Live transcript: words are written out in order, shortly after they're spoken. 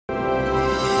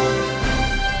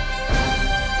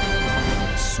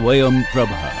Swayam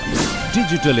Prabha.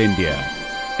 Digital India.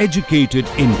 Educated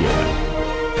India.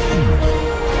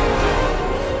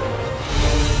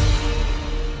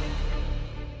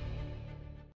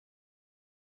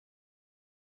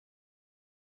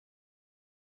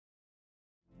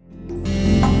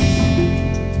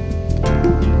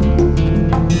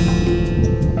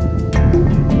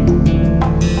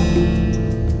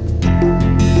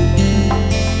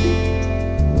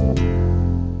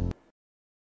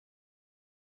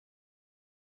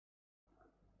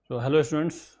 So, hello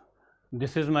students,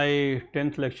 this is my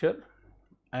 10th lecture,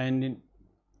 and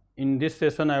in this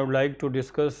session I would like to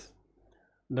discuss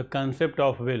the concept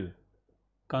of will,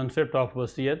 concept of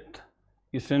Wasiyat,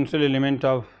 essential element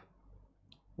of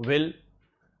will,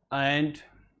 and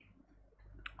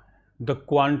the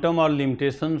quantum or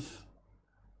limitations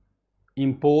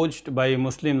imposed by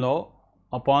Muslim law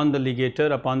upon the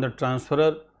legator, upon the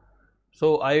transferor.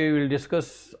 So, I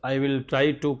will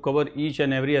try to cover each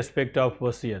and every aspect of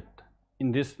Wasiyat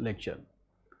in this lecture.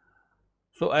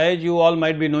 So, as you all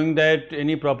might be knowing that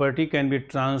any property can be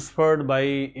transferred by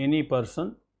any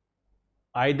person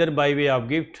either by way of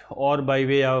gift or by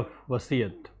way of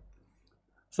Wasiyat.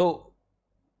 So,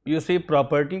 you see,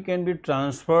 property can be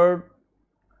transferred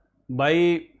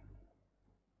by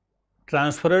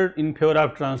transferor in favor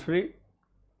of transferee,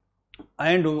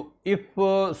 and if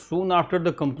soon after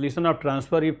the completion of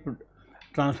transfer, if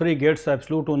transferee gets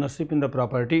absolute ownership in the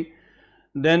property,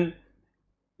 then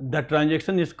the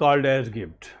transaction is called as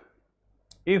gift.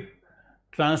 If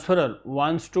transferor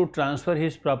wants to transfer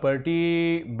his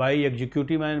property by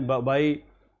executing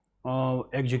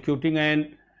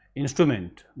an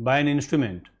instrument,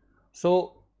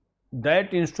 so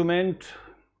that instrument,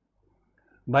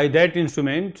 by that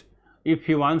instrument, if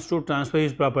he wants to transfer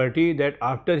his property, that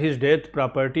after his death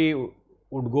property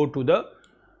would go to the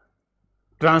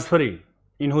transferee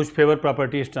in whose favor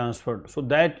property is transferred. So,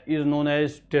 that is known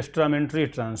as testamentary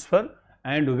transfer,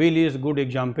 and will is good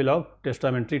example of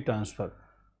testamentary transfer.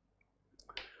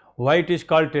 Why it is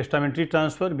called testamentary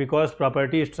transfer? Because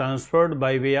property is transferred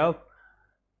by way of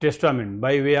testament,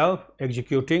 by way of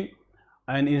executing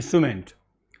an instrument,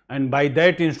 and by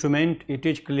that instrument it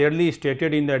is clearly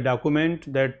stated in the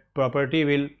document that property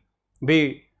will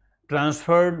be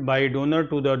transferred by donor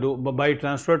to the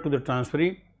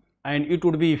transferee, and it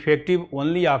would be effective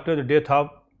only after the death of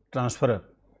transferor.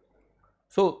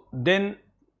 So, then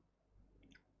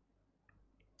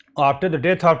after the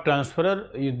death of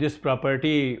transferor, this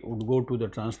property would go to the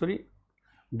transferee.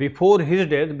 Before his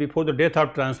death, before the death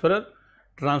of transferor,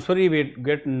 transferee will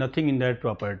get nothing in that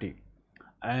property,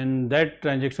 and that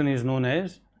transaction is known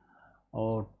as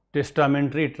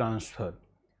testamentary transfer.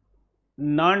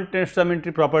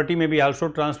 Non-testamentary property may be also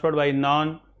transferred by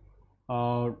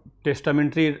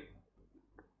non-testamentary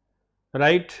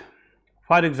right.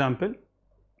 For example,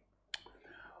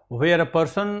 where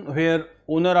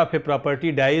owner of a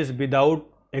property dies without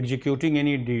executing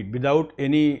any deed, without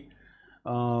any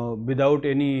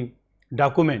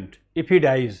document, if he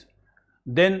dies,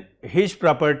 then his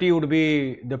property would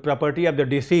be, the property of the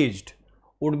deceased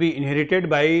would be inherited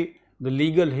by the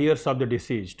legal heirs of the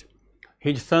deceased.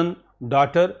 His son,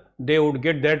 daughter, they would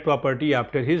get that property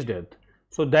after his death.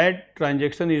 So, that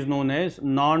transaction is known as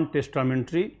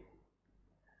non-testamentary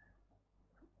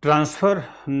transfer,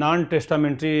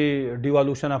 non-testamentary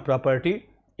devolution of property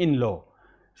in law.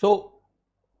 So,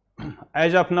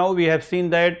 as of now we have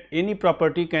seen that any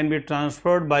property can be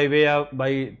transferred by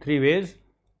three ways.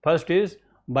 First is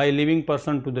by living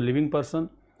person to the living person,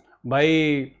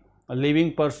 by a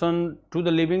living person to the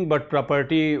living, but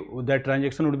property, that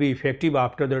transaction would be effective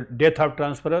after the death of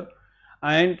transferor,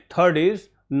 and third is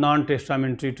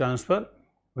non-testamentary transfer,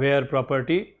 where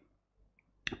property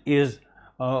is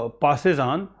passes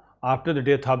on after the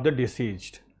death of the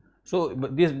deceased. So,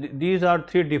 these are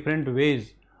three different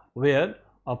ways where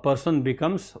a person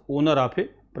becomes owner of a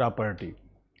property.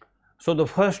 So, the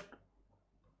first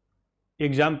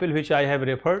example which I have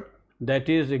referred, that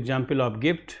is example of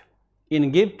gift. In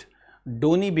gift,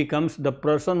 donee becomes the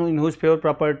person in whose favor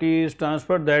property is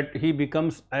transferred, that he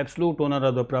becomes absolute owner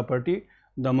of the property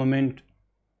the moment.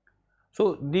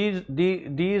 So, these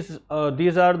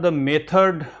are the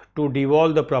method to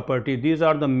devolve the property. These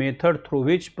are the method through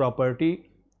which property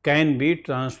can be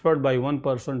transferred by one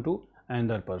person to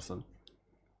another person.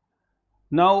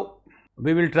 Now,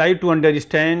 we will try to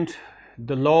understand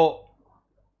the law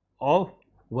of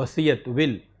Wasiyat,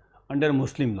 will, under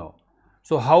Muslim law.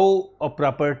 So, how a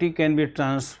property can be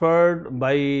transferred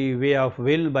by way of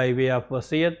will, by way of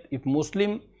Wasiyat? If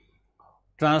Muslim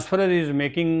transferor is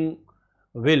making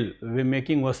will,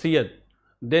 making Wasiyat,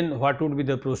 then what would be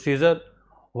the procedure,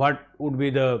 what would be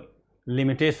the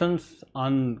limitations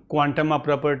on quantum of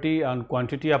property, on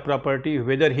quantity of property,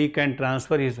 whether he can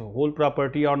transfer his whole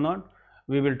property or not.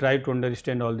 We will try to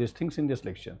understand all these things in this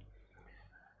lecture.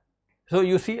 So,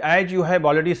 you see, as you have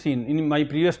already seen in my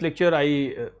previous lecture,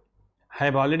 I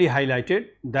have already highlighted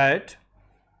that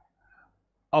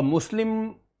a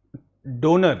Muslim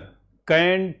donor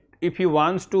can, if he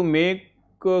wants to make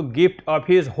a gift of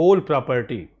his whole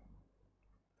property,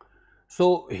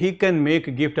 so he can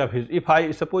make gift of his. If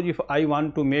I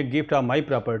want to make gift of my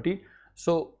property,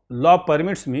 so law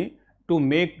permits me to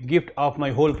make gift of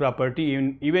my whole property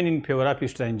even in favor of a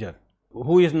stranger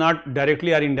who is not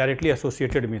directly or indirectly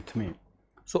associated with me.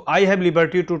 So, I have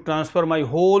liberty to transfer my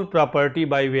whole property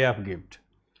by way of gift.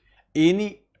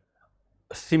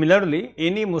 Similarly,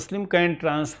 any Muslim can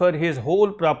transfer his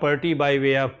whole property by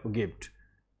way of gift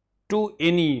to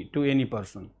any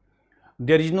person.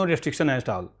 There is no restriction at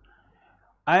all.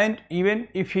 And even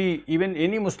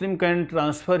any Muslim can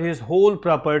transfer his whole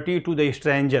property to the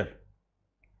stranger.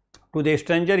 To the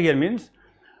stranger here means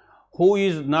who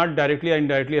is not directly or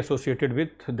indirectly associated with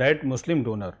that Muslim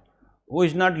donor, who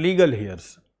is not legal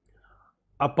heirs.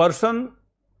 A person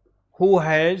who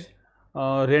has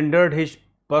rendered his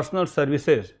personal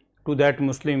services to that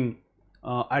Muslim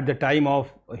at the time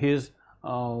of his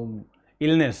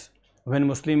illness, when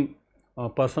Muslim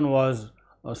person was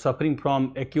suffering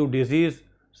from acute disease,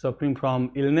 suffering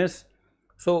from illness.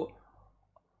 So,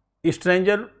 a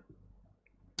stranger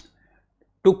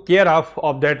took care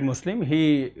of that Muslim,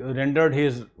 he rendered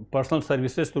his personal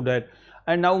services to that,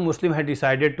 and now Muslim had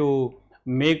decided to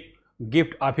make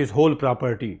gift of his whole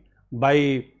property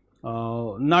by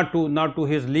not to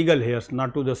his legal heirs,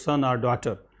 not to the son or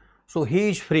daughter. So, he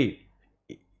is free.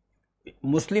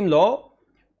 Muslim law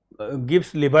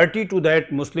gives liberty to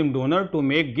that Muslim donor to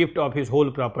make gift of his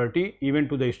whole property even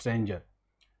to the stranger.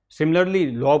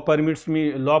 Similarly, law permits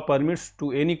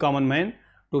to any common man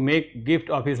to make gift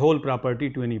of his whole property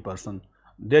to any person.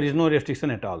 There is no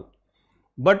restriction at all.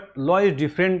 But law is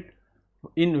different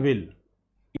in will.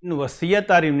 In Wasiyat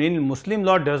or in Muslim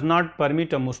law does not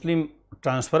permit a Muslim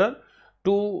transferor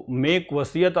to make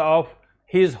Wasiyat of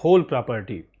his whole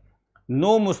property.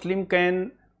 No Muslim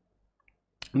can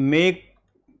make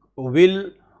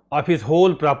will of his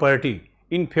whole property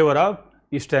in favor of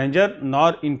a stranger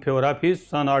nor in favor of his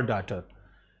son or daughter.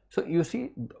 So, you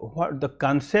see what the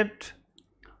concept,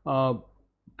 the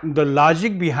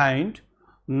logic behind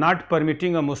not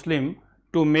permitting a Muslim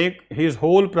to make his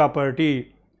whole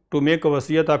property, to make a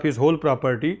Wasiyat of his whole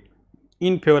property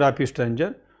in favor of a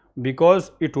stranger,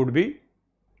 because it would be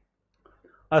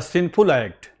a sinful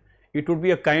act, it would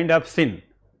be a kind of sin.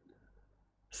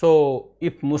 So,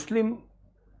 if Muslim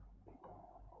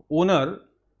owner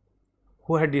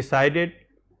who had decided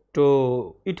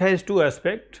to, it has two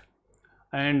aspects,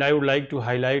 and I would like to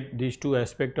highlight these two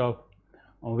aspects of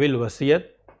will Wasiyat.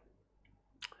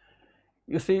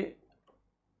 You see,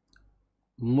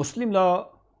 Muslim law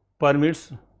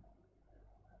permits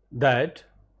that,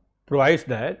 provides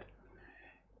that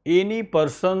any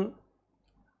person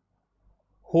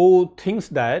who thinks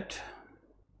that,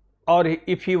 or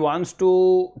if he wants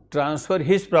to transfer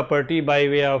his property by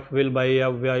way of will, by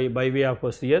way of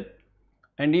Wasiyat,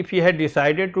 and if he had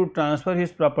decided to transfer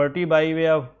his property by way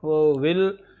of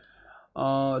will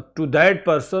to that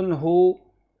person who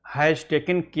has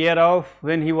taken care of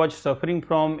when he was suffering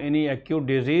from any acute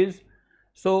disease,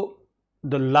 so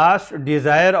the last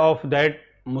desire of that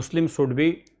Muslim should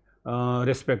be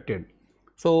respected.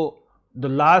 So, the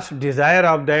last desire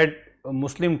of that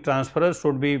Muslim transferor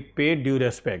should be paid due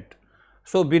respect.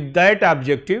 So, with that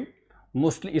objective,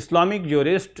 Islamic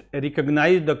jurists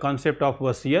recognize the concept of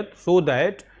Wasiyat, so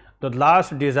that the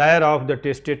last desire of the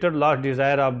testator, last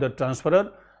desire of the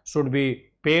transferor should be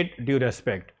paid due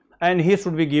respect, and he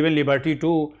should be given liberty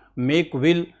to make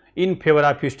will in favor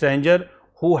of a stranger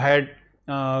who had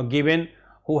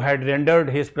rendered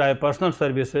his personal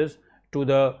services to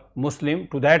the Muslim,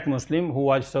 to that Muslim who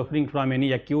was suffering from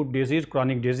any acute disease,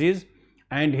 chronic disease,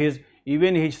 and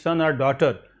even his son or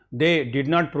daughter, they did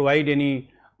not provide any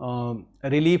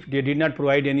relief, they did not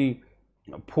provide any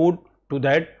food to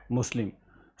that Muslim.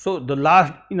 So,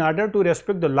 in order to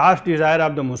respect the last desire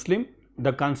of the Muslim,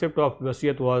 the concept of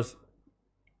Wasiyat was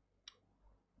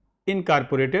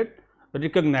incorporated,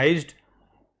 recognized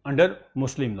under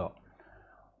Muslim law.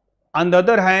 On the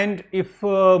other hand, if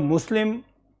Muslim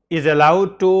is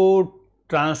allowed to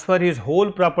transfer his whole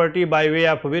property by way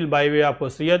of will, by way of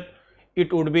Wasiyat,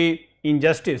 it would be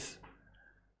injustice.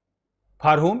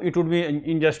 For whom? It would be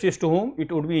injustice to whom?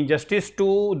 It would be injustice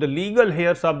to the legal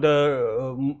heirs of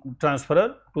the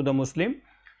transferor, to the Muslim.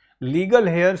 Legal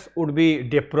heirs would be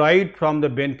deprived from the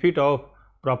benefit of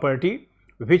property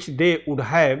which they would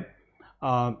have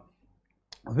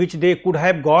which they could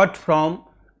have got from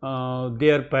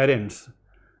their parents.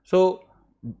 So,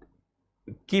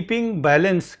 keeping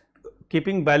balance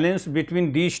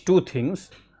between these two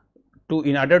things,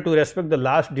 in order to respect the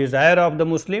last desire of the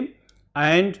Muslim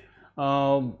and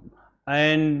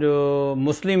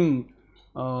Muslim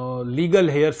legal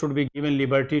heirs should be given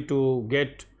liberty to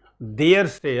get their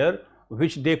share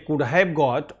which they could have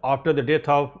got after the death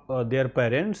of their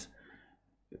parents.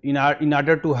 In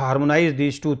order to harmonize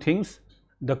these two things,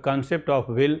 the concept of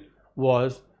will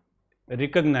was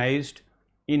recognized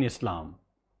in Islam.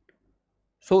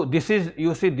 So, this is,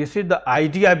 you see, this is the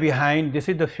idea behind, this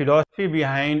is the philosophy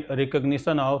behind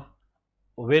recognition of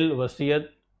will, wasiyat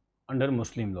under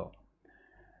Muslim law.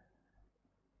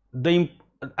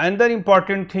 Another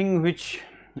important thing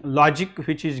logic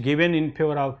which is given in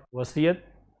favor of wasiyat,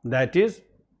 that is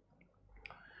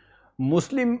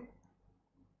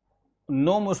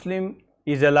no Muslim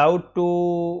is allowed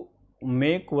to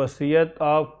make wasiyat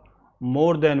of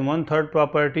more than 1/3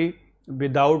 property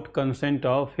without consent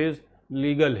of his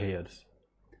legal heirs.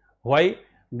 Why?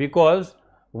 Because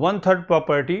 1/3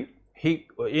 property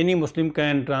any Muslim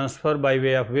can transfer by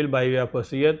way of will, by way of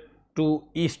wasiyat to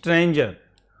a stranger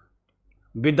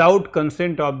without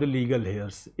consent of the legal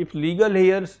heirs. If legal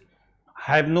heirs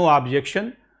have no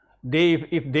objection,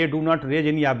 if they do not raise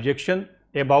any objection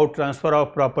about transfer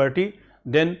of property,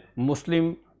 then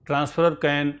Muslim transferor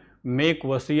can make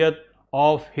wasiyat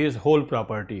of his whole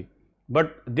property.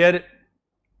 But the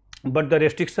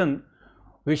restriction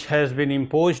which has been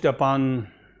imposed upon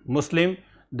Muslim,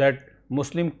 that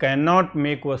Muslim cannot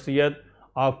make wasiyat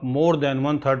of more than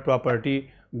 1/3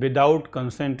 property without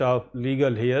consent of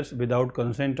legal heirs, without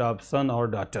consent of son or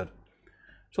daughter.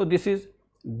 So,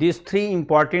 these three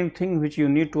important things which you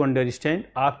need to understand.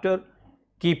 After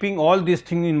keeping all these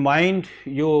things in mind,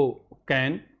 you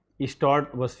can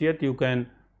start wasiyat. You can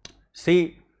see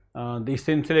the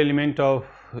essential element of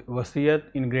wasiyat,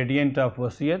 ingredient of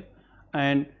wasiyat,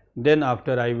 and then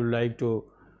after I would like to.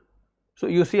 So,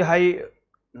 you see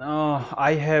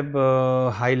I have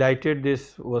highlighted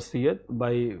this wasiyat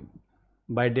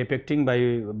by depicting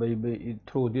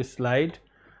through this slide,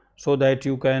 so that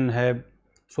you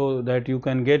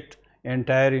can get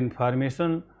entire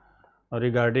information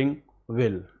regarding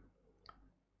will.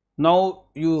 Now,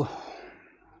 you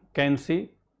can see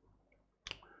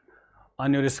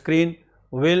on your screen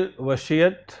will,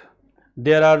 wasiyat.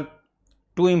 There are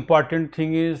two important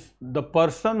things: is the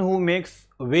person who makes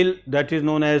will, that is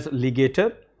known as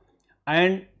legator,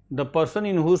 and the person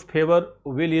in whose favor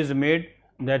will is made,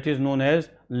 that is known as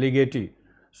legatee.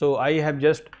 So, I have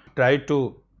just tried to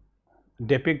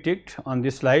depict it on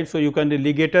this slide. So, you can the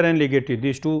legator and legatee,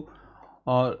 these two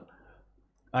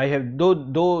I have,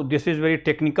 though this is very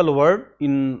technical word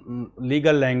in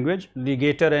legal language,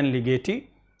 legator and legatee,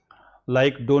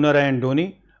 like donor and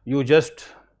donee. You just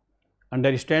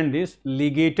understand this.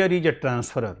 Legator is a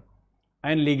transferor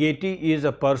and legatee is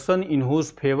a person in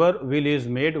whose favor will is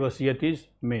made, wasiyat is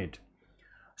made.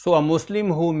 So, a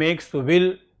Muslim who makes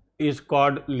will is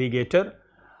called legator,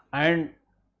 and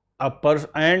a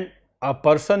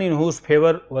person in whose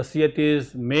favor wasiyat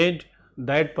is made,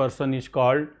 that person is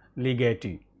called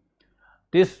legatee.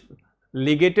 This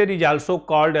legator is also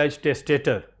called as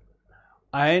testator,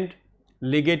 and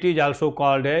legatee is also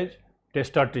called as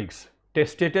testatrix.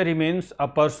 Testator means a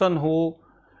person who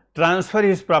transfer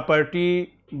his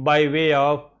property by way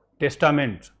of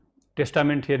testament.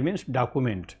 Testament here means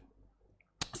document.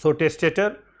 So,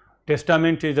 testator,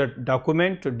 testament is a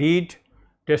document, deed,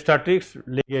 testatrix,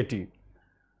 legatee.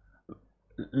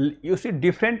 You see,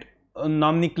 different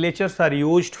nomenclatures are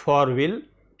used for will,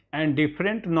 and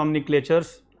different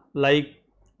nomenclatures like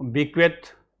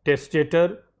bequest,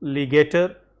 testator,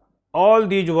 legator, all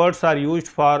these words are used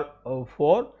for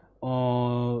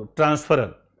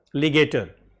transferor, legator,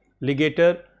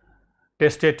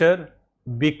 testator,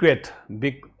 bequest.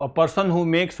 A person who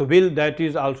makes will, that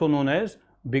is also known as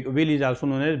will is also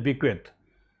known as bequest,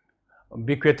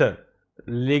 bequeather,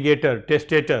 legator,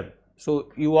 testator.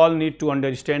 So, you all need to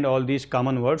understand all these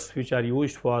common words which are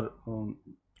used for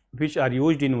which are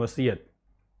used in wasiyat.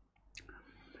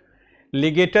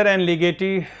 Legator and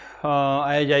legatee,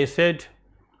 as I said,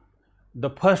 the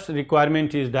first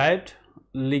requirement is that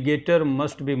legator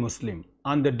must be Muslim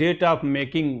on the date of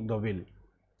making the will.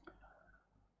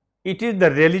 It is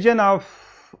the religion of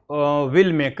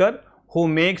will maker who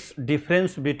makes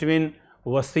difference between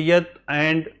wasiyat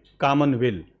and common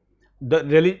will.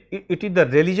 It is the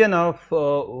religion of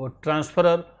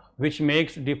transferor which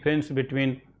makes difference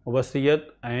between wasiyat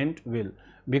and will,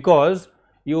 because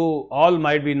you all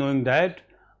might be knowing that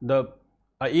the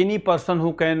any person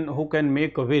who can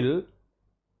make a will,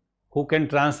 who can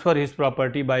transfer his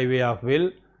property by way of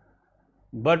will,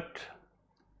 but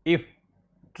if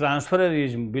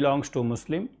transferor belongs to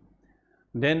Muslim,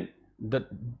 then the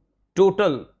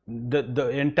total the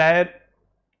entire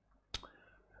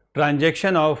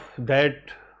transaction of that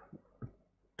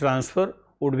transfer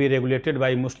would be regulated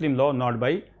by Muslim law, not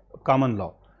by common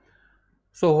law.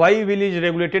 So why will is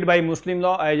regulated by Muslim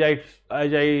law? As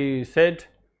I said,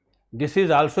 this is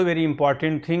also very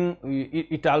important thing.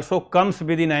 It also comes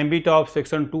within ambit of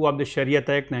section 2 of the Shariat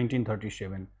Act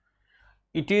 1937.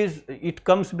 It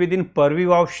comes within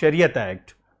purview of Shariat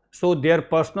Act. So their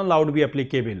personal law would be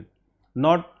applicable.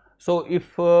 Not so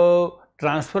if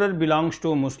transferor belongs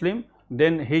to a Muslim,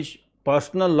 then his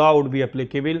personal law would be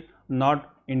applicable,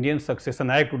 not Indian Succession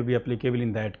Act would be applicable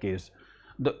in that case.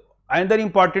 The another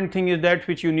important thing is that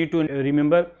which you need to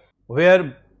remember,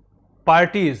 where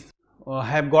parties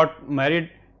have got married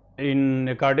in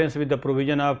accordance with the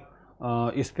provision of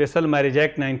Special Marriage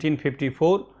Act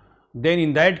 1954, then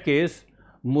in that case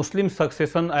Muslim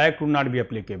Succession Act would not be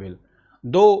applicable.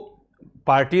 Though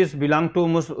parties belong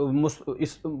to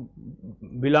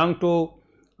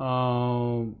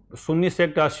Sunni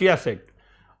sect or Shia sect,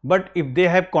 but if they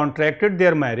have contracted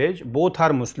their marriage, both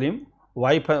are Muslim,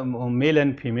 wife male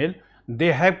and female,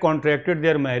 they have contracted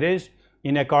their marriage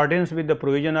in accordance with the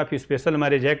provision of Special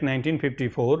Marriage Act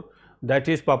 1954, that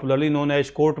is popularly known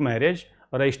as court marriage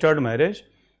or registered marriage.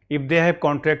 If they have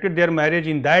contracted their marriage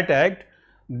in that act,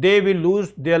 they will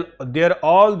lose their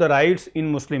all the rights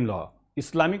in Muslim law.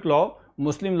 Islamic law,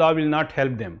 Muslim law will not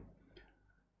help them.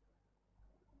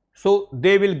 So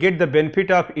they will get the benefit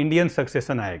of Indian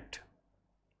Succession Act.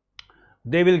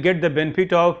 They will get the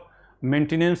benefit of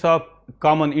maintenance of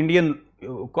common Indian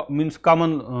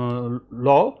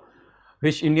law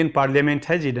which Indian Parliament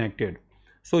has enacted.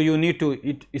 So you need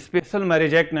to, Special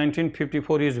Marriage Act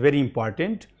 1954 is very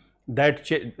important.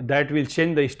 That will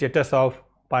change the status of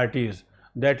parties.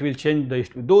 That will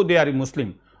change though they are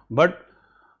Muslim, but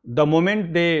the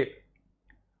moment they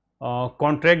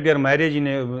contract their marriage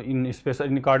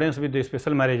in accordance with the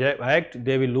Special Marriage Act,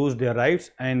 they will lose their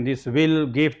rights, and this will,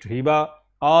 gift, hiba,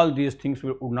 all these things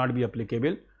would not be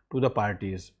applicable to the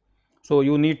parties. So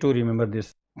you need to remember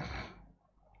this.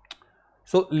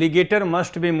 So legator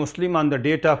must be Muslim on the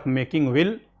date of making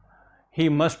will. He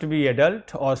must be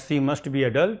adult or she must be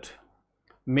adult.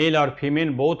 Male or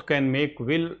female both can make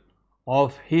will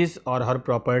of his or her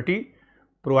property,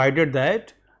 provided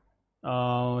that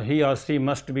he or she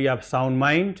must be of sound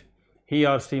mind, he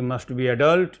or she must be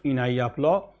adult in eye of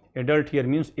law. Adult here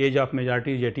means age of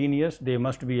majority is 18 years, they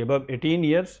must be above 18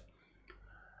 years,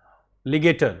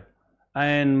 legator,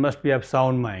 and must be of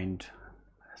sound mind.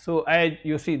 So as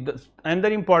you see,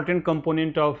 another important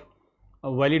component of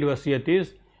a valid wasiyat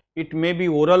is it may be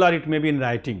oral or it may be in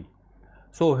writing.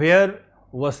 So where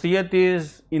wasiyat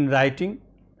is in writing,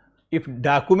 if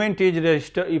document is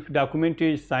registered, if document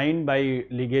is signed by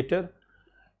legator,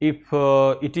 if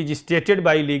it is stated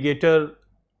by legator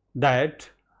that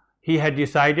he had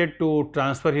decided to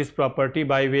transfer his property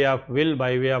by way of will,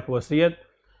 by way of wasiyat,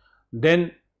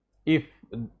 then if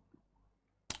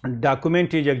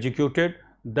document is executed,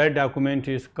 that document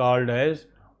is called as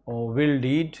will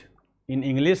deed in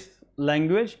English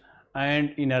language,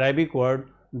 and in Arabic word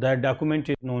that document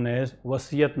is known as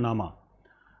Wasiyat Nama.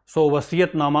 So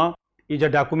Wasiyat Nama is a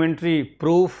documentary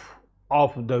proof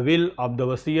of the will of the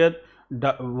wasiyat.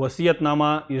 Wasiyat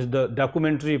Nama is the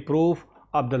documentary proof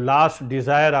of the last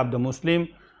desire of the Muslim,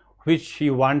 which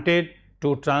he wanted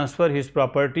to transfer his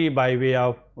property by way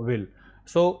of will.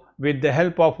 So with the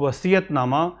help of Wasiyat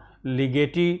Nama,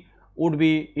 legatee would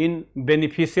be in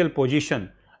beneficial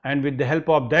position, and with the help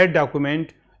of that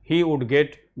document he would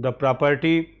get the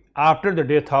property after the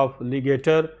death of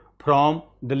legator from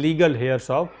the legal heirs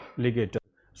of legator.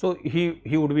 So he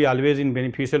would be always in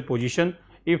beneficial position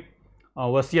if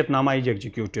Wasiyat Nama is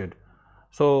executed.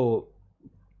 So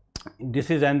this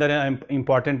is another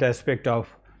important aspect of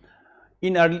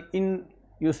in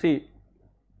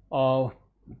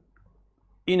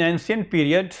ancient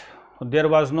period there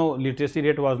was no literacy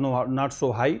rate, was not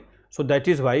so high. So that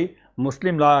is why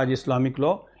Muslim law as Islamic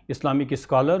law, Islamic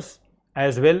scholars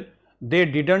as well, they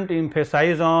didn't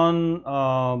emphasize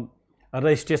on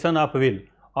registration of will,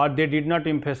 or they did not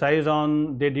emphasize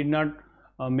on, they did not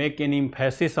make any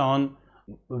emphasis on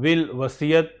will,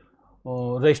 wasiyat,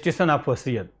 registration of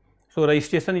wasiyat. So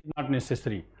registration is not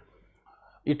necessary.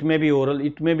 It may be oral,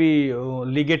 it may be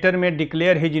legator may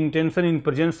declare his intention in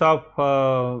presence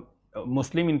of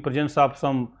Muslim, in presence of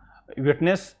some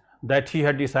witness, that he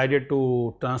had decided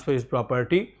to transfer his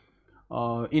property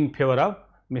in favor of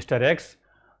Mr. X.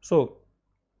 So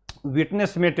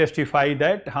witness may testify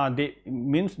that they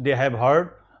means they have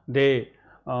heard, they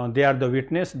are the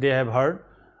witness, they have heard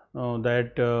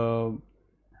that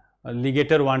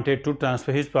legator wanted to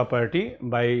transfer his property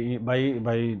by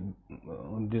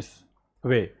this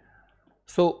way.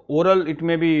 So oral, it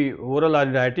may be oral or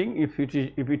writing. If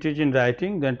it is in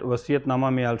writing, then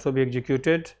wasiyatnama may also be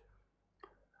executed.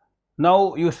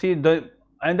 Now you see, the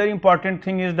another important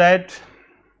thing is that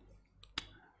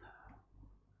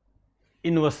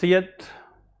in wasiyat,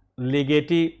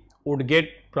 legatee would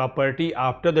get property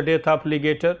after the death of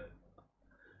legator.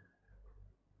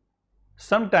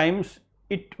 Sometimes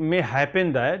it may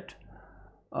happen that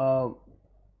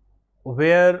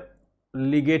where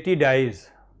legatee dies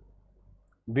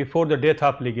before the death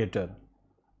of legator,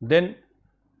 then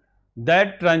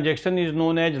that transaction is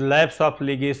known as lapse of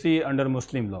legacy under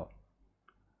Muslim law.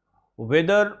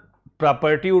 Whether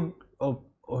property would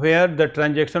where the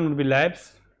transaction would be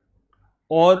lapse,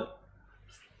 or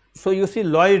so you see,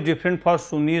 law is different for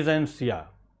Sunnis and Shia,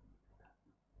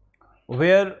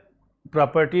 where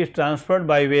property is transferred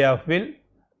by way of will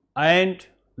and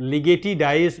legatee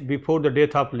dies before the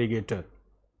death of legator.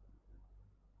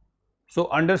 So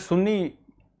under Sunni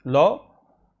law,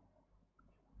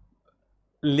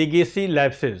 legacy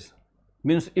lapses,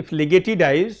 means if legatee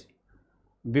dies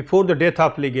before the death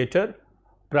of legator,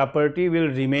 property will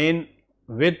remain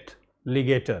with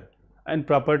legator and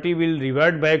property will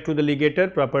revert back to the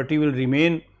legator, property will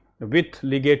remain with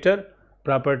legator,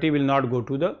 property will not go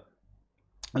to the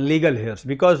legal heirs,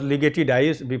 because legatee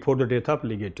dies before the death of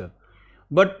legator.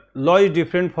 But law is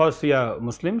different for Shia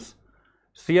Muslims.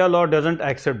 Shia law does not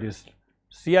accept this.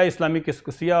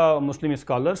 Shia Muslim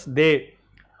scholars, they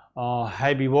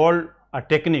have evolved a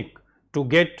technique to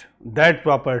get that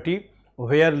property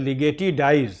where legatee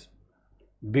dies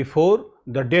before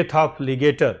the death of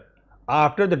legator.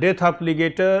 After the death of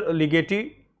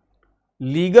legatee,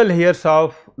 legal heirs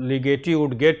of legatee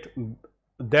would get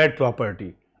that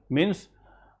property, means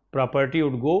property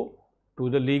would go to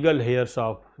the legal heirs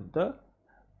of the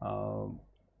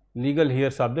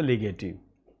legatee.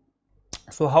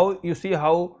 So how you see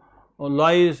how law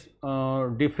is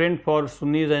different for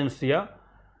Sunnis and Shia.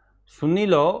 Sunni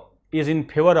law is in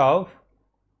favor of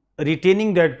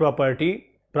retaining that property.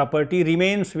 Property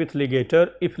remains with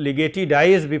legator if legatee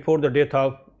dies before the death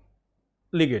of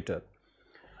legator.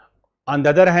 On the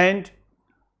other hand,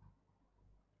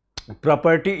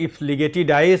 property, if legatee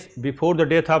dies before the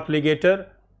death of legator,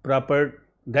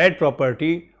 that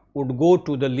property would go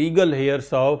to the legal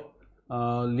heirs of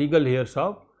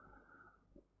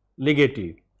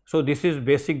legatee. So this is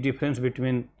basic difference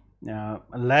between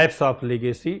lapse of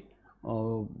legacy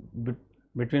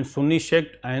between Sunni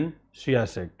sect and Shia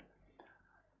sect.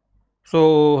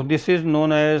 So this is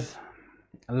known as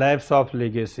lapse of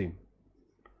legacy.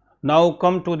 Now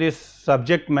come to this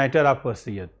subject matter of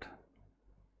wasiyat.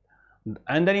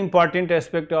 Another important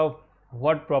aspect of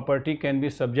what property can be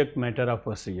subject matter of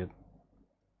wasiyat.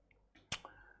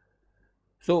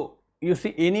 So you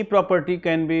see, any property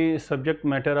can be subject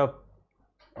matter of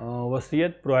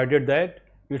wasiyat, provided that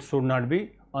it should not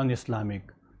be un-Islamic.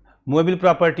 Movable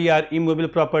property or immobile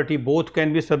property, both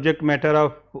can be subject matter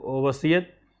of wasiyat.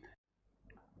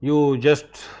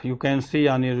 You can see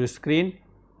on your screen,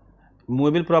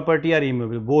 movable property or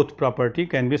immobile, both property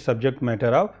can be subject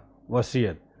matter of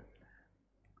wasiyat.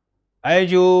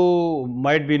 As you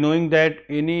might be knowing that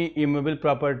any immobile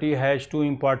property has two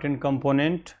important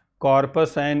components,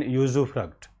 corpus and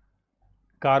usufruct.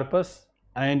 Corpus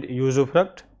and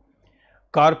usufruct.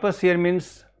 Corpus here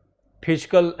means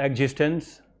physical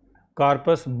existence,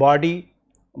 corpus body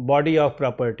of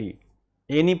property.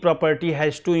 Any property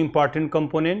has two important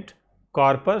components,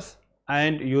 corpus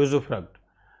and usufruct.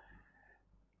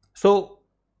 So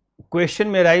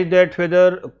question may arise that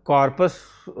whether corpus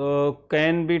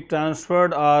can be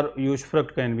transferred or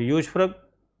usufruct can be. Usufruct,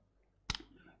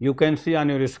 you can see on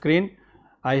your screen,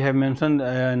 I have mentioned,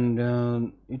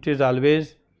 and it is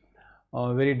always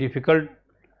very difficult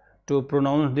to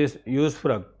pronounce this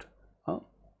usufruct.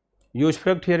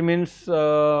 Usufruct here means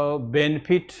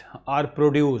benefit or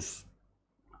produce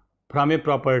from a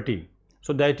property.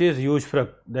 So that is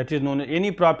usufruct, that is known as any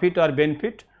profit or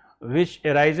benefit which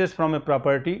arises from a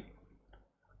property,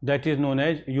 that is known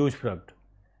as usufruct.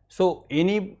 So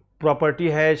any property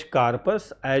has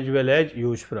corpus as well as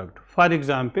usufruct. For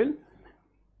example,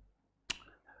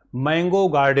 mango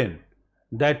garden,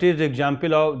 that is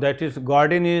example of, that is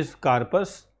garden is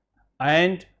corpus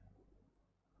and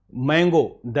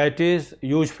mango, that is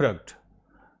usufruct.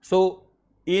 So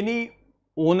any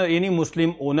owner, any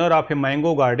Muslim owner of a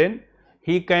mango garden,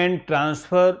 he can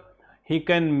transfer, he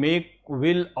can make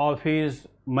will of his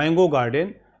mango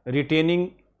garden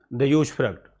retaining the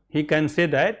usufruct. He can say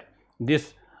that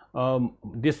this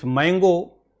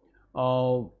mango,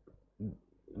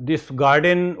 this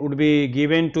garden would be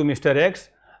given to Mr. X,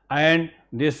 and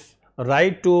this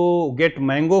right to get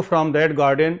mango from that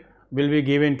garden will be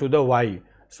given to the Y.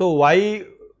 So, Y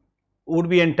would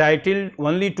be entitled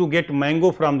only to get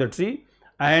mango from the tree,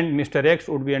 and Mr. X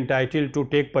would be entitled to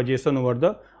take possession over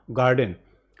the garden.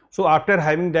 So, after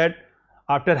having that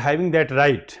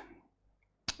right,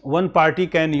 one party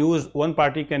can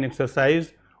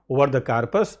exercise over the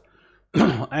corpus,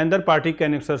 another party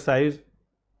can exercise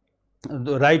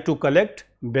the right to collect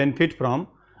benefit from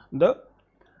the.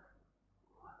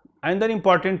 Another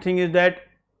important thing is that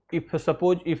if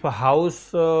a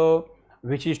house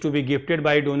which is to be gifted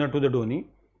by donor to the donee,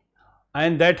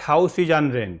 and that house is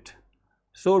on rent,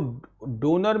 so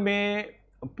donor may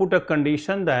put a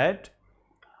condition that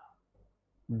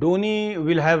donee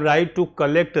will have right to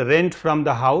collect rent from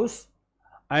the house,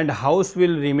 and house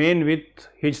will remain with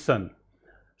his son.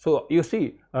 So, you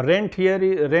see, rent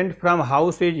here, rent from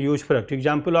house is usufruct,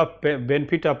 example of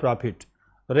benefit of profit,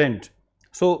 rent.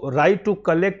 So, right to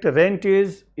collect rent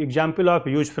is example of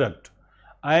usufruct,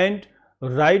 and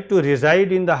right to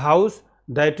reside in the house,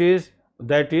 that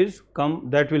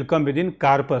will come within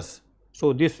corpus.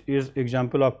 So, this is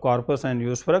example of corpus and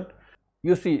usufruct.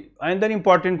 You see, another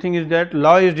important thing is that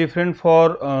law is different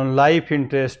for life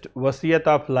interest, wasiyat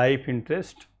of life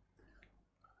interest.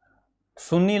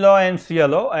 Sunni law and Shia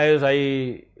law, as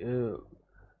I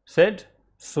said,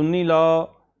 Sunni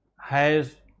law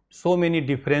has so many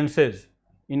differences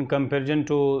in comparison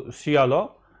to Shia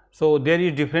law. So, there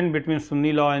is difference between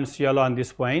Sunni law and Shia law on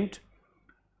this point.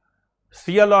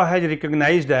 Shia law has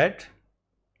recognized that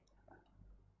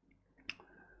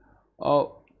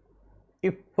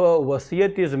if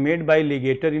wasiyat is made by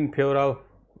legator in favor of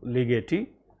legatee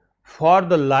for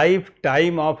the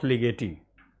lifetime of legatee,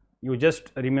 you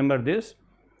just remember this,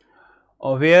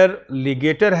 where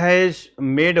legator has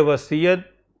made wasiyat,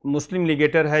 Muslim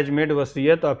legator has made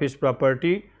wasiyat of his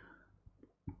property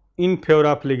in favor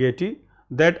of legatee,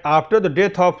 that after the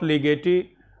death of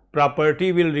legatee,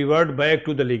 property will revert back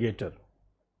to the legator.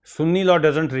 Sunni law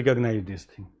does not recognize this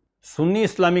thing. Sunni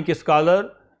Islamic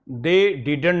scholar, they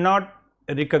did not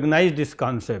recognize this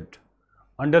concept.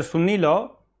 Under Sunni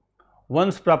law,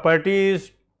 once property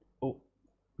is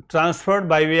transferred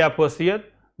by way of wasiyat,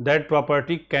 that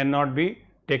property cannot be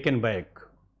taken back.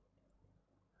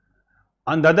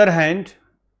 On the other hand,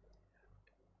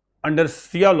 under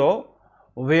Shia law,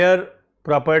 where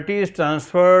property is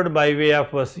transferred by way of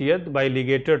wasiyat by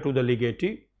legator to the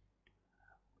legatee,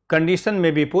 condition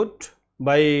may be put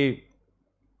by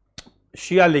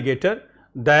Shia legator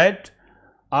that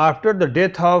after the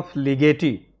death of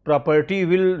legatee, property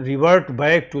will revert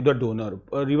back to the donor,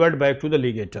 revert back to the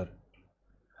legator,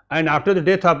 and after the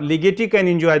death of legatee can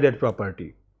enjoy that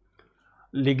property.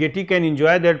 Legatee can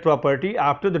enjoy that property.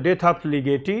 After the death of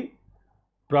legatee,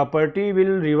 property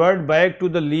will revert back to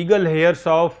the legal heirs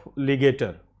of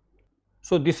legator.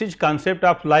 So, this is concept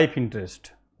of life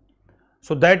interest.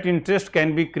 So, that interest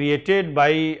can be created by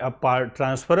a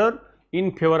transferor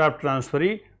in favor of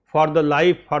transferee for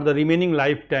the remaining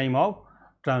lifetime of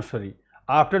transferee.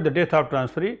 After the death of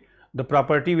transferee, the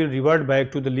property will revert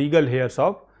back to the legal heirs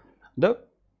of the.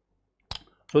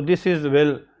 So, this is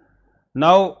well.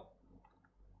 Now,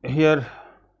 here,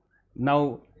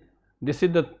 now this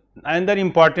is the another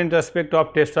important aspect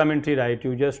of testamentary right.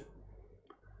 You just,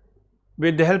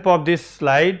 with the help of this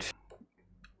slide,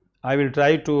 I will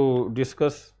try to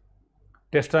discuss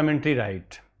testamentary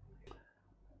right.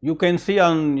 You can see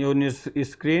on your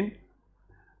screen,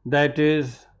 that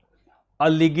is, a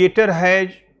legator has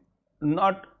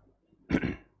not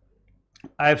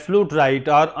absolute right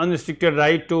or unrestricted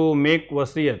right to make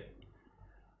wasiyat.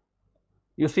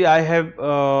 You see, I have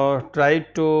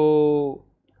tried to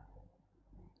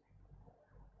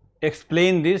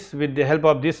explain this with the help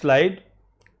of this slide.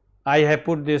 I have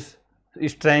put this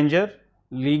stranger,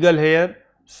 legal heir,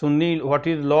 Sunni, what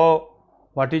is law,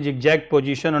 what is exact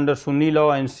position under Sunni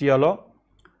law and Shia law.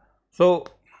 So,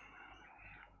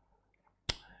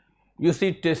 you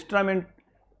see, testament,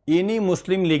 any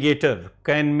Muslim legator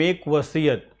can make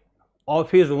wasiyat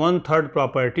of his 1/3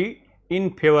 property in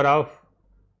favor of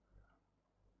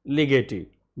legatee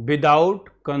without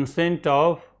consent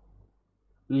of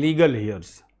legal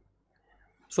heirs.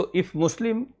 So, if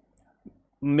Muslim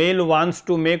male wants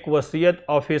to make wasiyat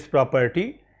of his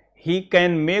property, he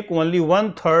can make only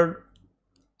 1/3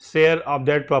 share of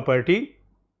that property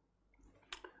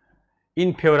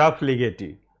in favor of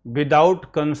legatee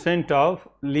without consent of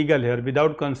legal heir,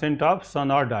 without consent of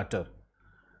son or daughter.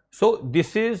 So,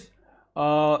 this is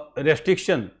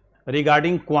restriction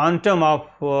regarding quantum of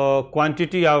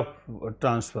quantity of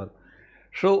transfer.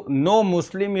 So, no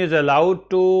Muslim is allowed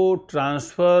to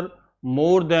transfer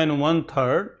more than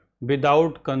 1/3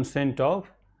 without consent of.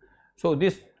 So,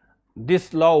 this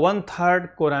law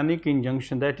 1/3 Quranic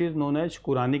injunction, that is known as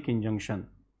Quranic injunction.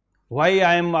 Why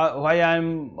I am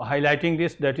highlighting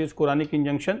this, that is Quranic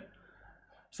injunction.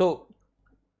 So,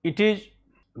 it is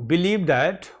believed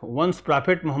that once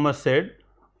Prophet Muhammad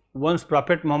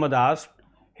asked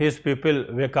his people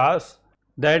Vikas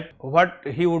that what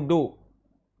he would do,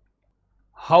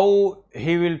 how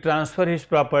he will transfer his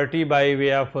property by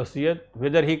way of wasiyat,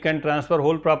 whether he can transfer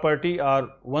whole property or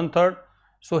 1/3.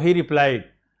 So, he replied,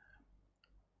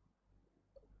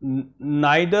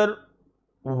 neither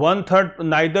 1/3,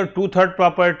 neither 2/3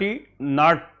 property,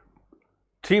 not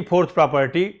 3/4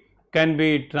 property can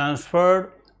be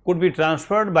transferred, could be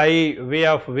transferred by way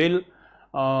of will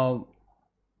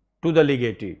to the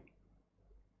legatee.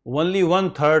 Only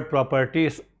 1/3 property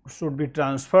should be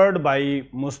transferred by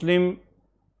Muslim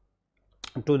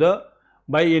to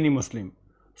by any Muslim.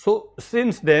 So,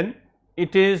 since then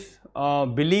it is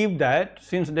believed that,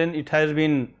 since then it has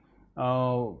been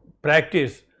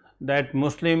practiced that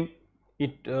Muslim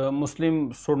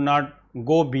should not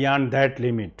go beyond that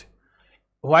limit.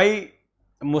 Why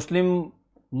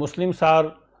Muslims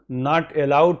are not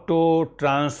allowed to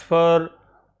transfer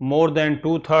more than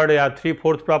 2/3 or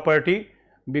 3/4 property?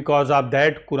 Because of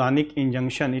that Quranic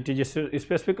injunction. It is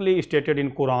specifically stated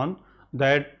in Quran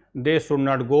that they should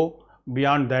not go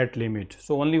beyond that limit.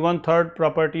 So, only 1/3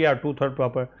 property or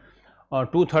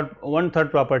 1/3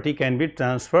 property can be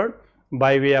transferred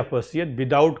by way of wasiyat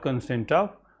without consent of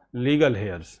legal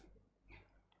heirs.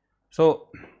 So,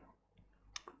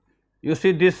 you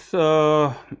see this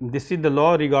is the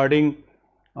law regarding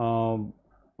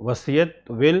wasiyat,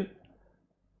 will.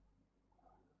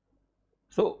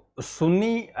 So,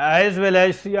 Sunni as well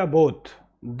as Shia both,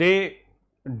 they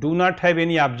do not have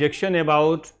any objection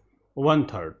about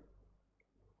 1/3.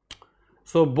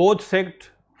 So, both sects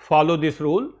follow this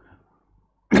rule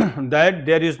that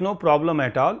there is no problem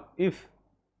at all if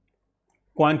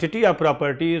quantity of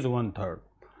property is 1/3.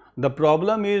 The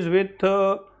problem is with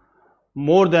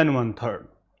more than 1/3.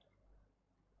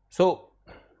 So,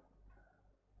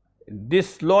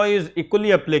 this law is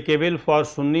equally applicable for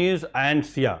Sunnis and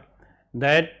Shia,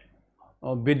 that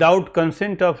without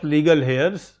consent of legal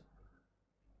heirs,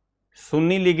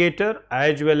 Sunni legator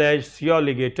as well as Shia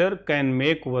legator can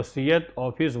make wasiyat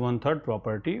of his 1/3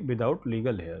 property without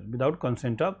legal heirs, without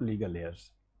consent of legal heirs.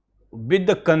 With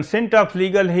the consent of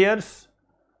legal heirs,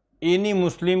 any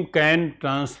Muslim can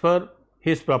transfer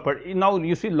his property. Now,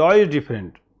 you see, law is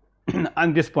different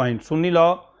on this point. Sunni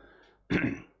law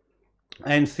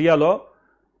and Shia law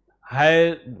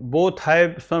both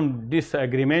have some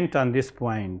disagreement on this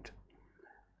point.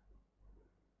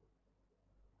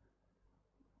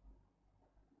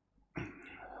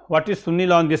 What is Sunni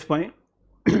law on this point?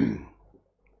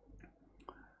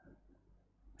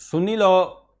 Sunni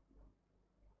law,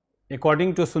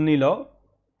 according to Sunni law,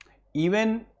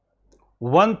 even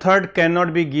 1/3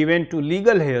 cannot be given to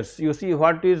legal heirs. You see,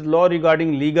 what is law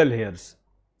regarding legal heirs?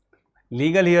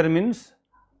 Legal heir means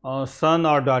son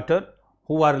or daughter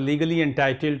who are legally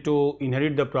entitled to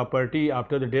inherit the property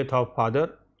after the death of father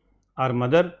or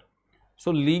mother.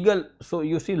 So,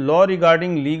 you see, law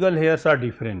regarding legal heirs are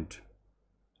different.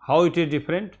 How it is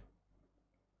different?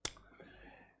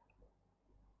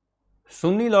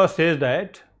 Sunni law says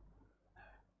that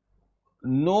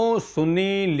no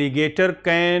Sunni legator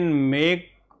can make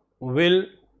will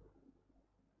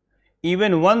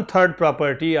even 1/3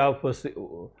 property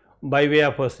by way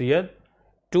of wasiyat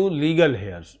to legal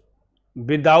heirs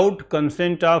without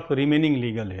consent of remaining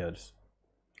legal heirs.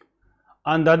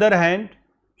 On the other hand,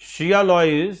 Shia law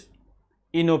is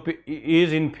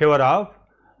in favor of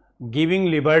giving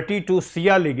liberty to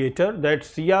Shia legator, that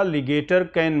Shia legator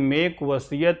can make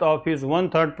wasiyat of his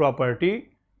 1/3 property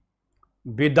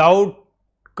without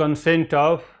consent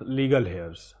of legal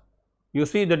heirs. You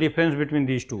see the difference between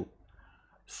these two.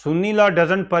 Sunni law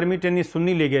doesn't permit any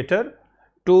Sunni legator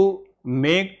to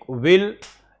make will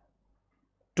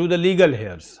to the legal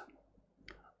heirs.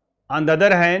 On the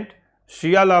other hand,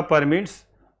 Shia law permits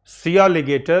Shia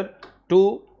legator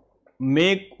to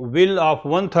make will of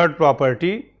 1/3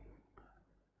 property,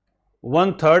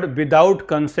 1/3 without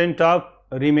consent of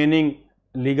remaining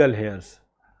legal heirs.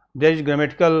 There is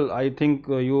grammatical, I think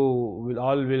you will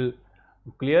all will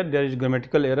clear, there is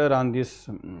grammatical error on this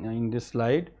in this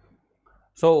slide.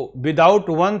 So, without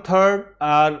 1/3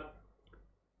 are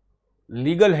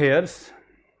legal heirs,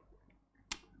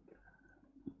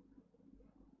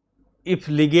 if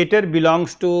legator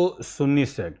belongs to Sunni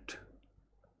sect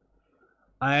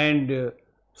and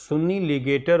Sunni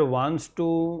legator wants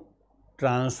to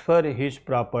transfer his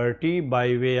property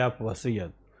by way of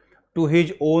Wasiyat to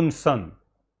his own son,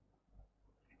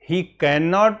 he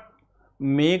cannot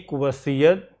make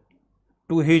Wasiyat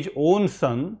to his own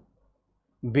son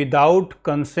without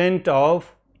consent of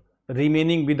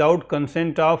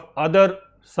other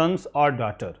sons or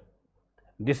daughter.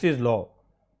 This is law.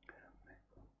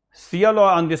 Shia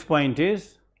law on this point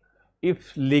is,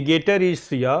 if legator is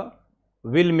Shia,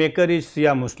 will maker is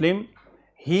Shia Muslim,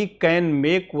 he can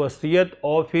make Wasiyat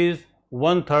of his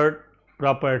 1/3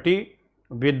 property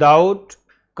without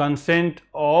consent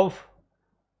of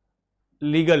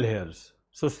legal heirs.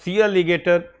 So Shia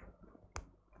legator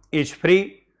is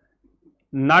free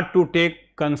not to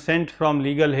take consent from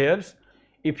legal heirs.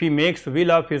 If he makes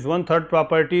will of his 1/3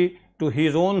 property to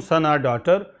his own son or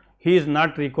daughter, he is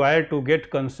not required to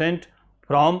get consent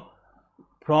from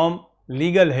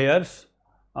legal heirs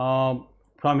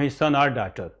from his son or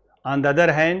daughter. On the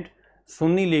other hand,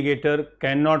 Sunni legator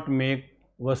cannot make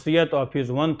Wasiyat of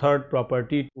his 1/3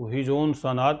 property to his own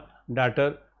son or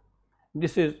daughter.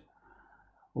 This is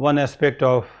one aspect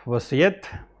of Wasiyat.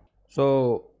 So,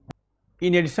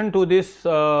 in addition to this,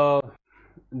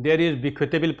 there is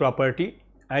bequeathable property.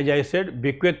 As I said,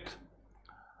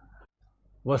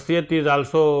 Wasiyat is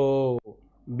also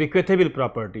bequeathable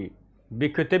property.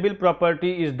 Bequeathable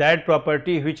property is that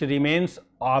property which remains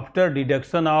after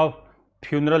deduction of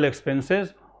funeral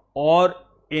expenses or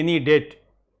any debt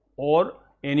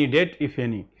if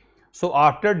any. So,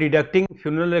 after deducting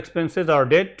funeral expenses or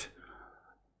debt,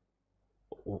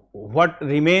 what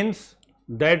remains,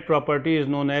 that property is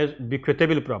known as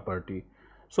bequeathable property.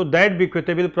 So, that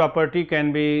bequeathable property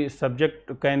can be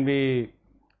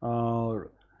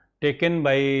taken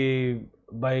by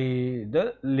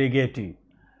the legatee.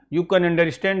 You can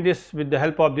understand this with the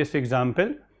help of this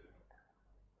example.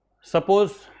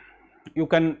 Suppose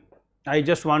I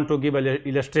just want to give an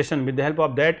illustration. With the help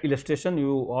of that illustration,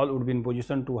 you all would be in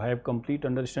position to have complete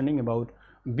understanding about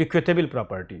bequeathable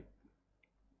property.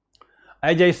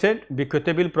 As I said,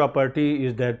 bequeathable property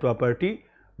is that property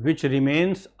which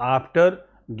remains after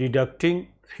deducting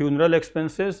funeral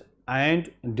expenses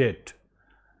and debt.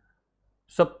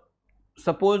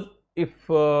 Suppose if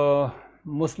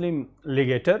Muslim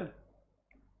legator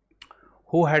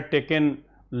who had taken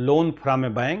loan from a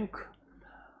bank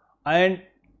and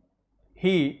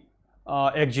he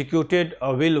executed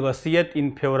a will Wasiyat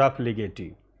in favor of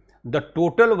legatee. The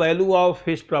total value of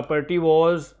his property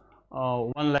was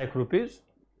 1 lakh rupees.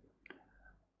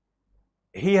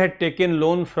 He had taken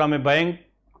loan from a bank,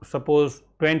 suppose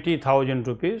 20,000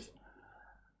 rupees.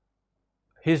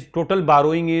 His total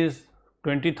borrowing is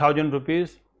 20,000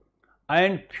 rupees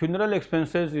and funeral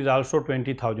expenses is also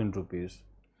 20,000 rupees.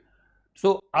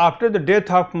 So, after the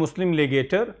death of Muslim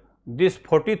legator, this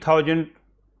 40,000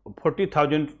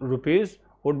 rupees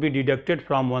would be deducted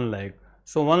from 1 lakh.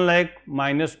 So, 1 lakh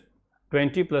minus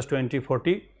 20 plus 20,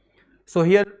 40. So,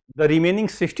 here the remaining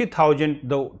 60,000,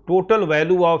 the total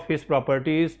value of his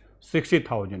property is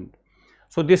 60,000.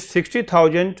 So, this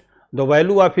 60,000, the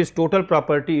value of his total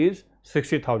property is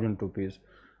 60,000 rupees.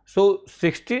 So,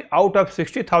 60 out of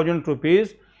 60,000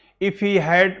 rupees, if he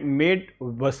had made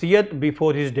Wasiyat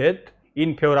before his death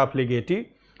in favor of legatee,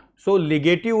 so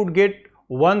legatee would get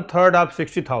 1/3 of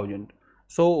 60,000.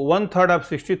 So, 1/3 of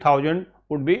 60,000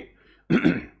 would be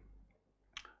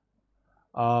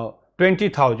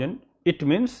 20,000. It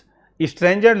means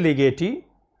stranger legatee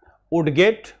would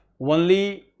get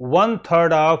only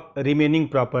 1/3 of remaining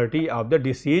property of the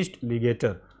deceased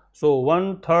legator. So,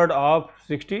 1/3 of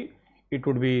 60, it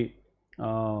would be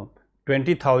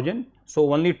 20,000.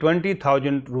 So, only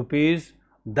 20,000 rupees,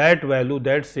 that value,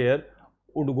 that share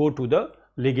would go to the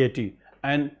legatee,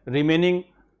 and remaining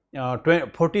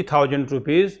 40,000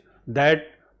 rupees, that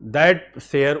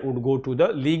share would go to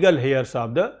the legal heirs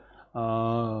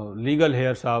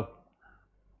of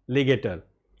legator.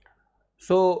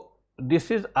 So,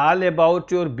 this is all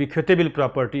about your bequeathable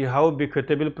property, how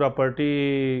bequeathable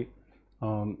property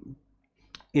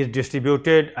is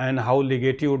distributed and how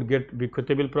legatee would get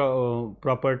bequeathable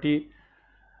property.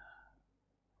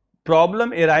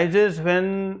 Problem arises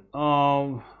when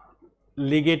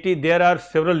legatee, there are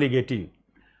several legatee.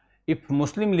 If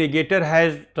Muslim legator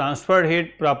has transferred his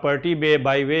property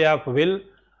by way of will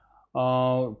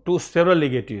to several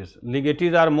legatees,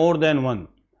 legatees are more than one.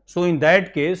 So, in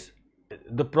that case,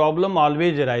 the problem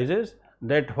always arises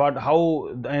that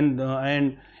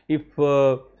and if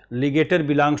legator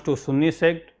belongs to Sunni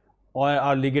sect or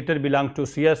legator belongs to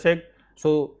Shia sect,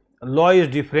 so law is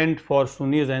different for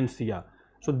Sunnis and Shia.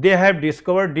 So they have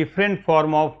discovered different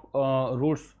form of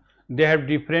rules. They have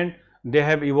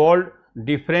evolved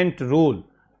different rule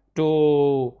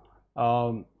to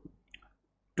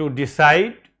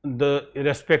decide their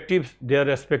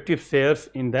respective shares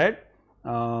in that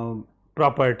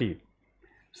property.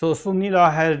 So Sunni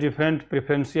law has different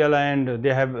preferential, and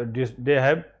they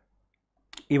have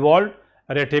evolved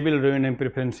ratable ruin and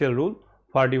preferential rule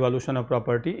for devolution of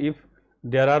property if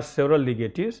there are several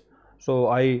legatees. So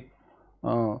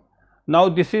now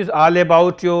this is all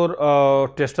about your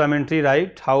testamentary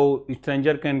right, how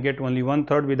stranger can get only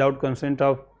 1/3 without consent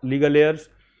of legal heirs.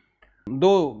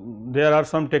 Though there are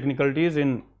some technicalities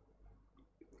in.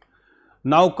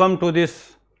 Now come to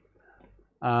this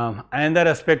another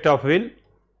aspect of will.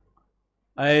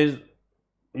 As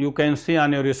you can see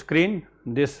on your screen,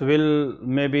 this will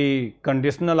may be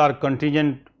conditional or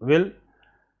contingent will,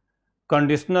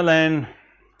 conditional and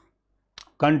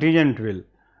contingent will,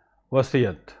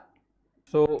 wasiyat.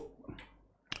 So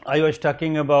I was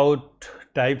talking about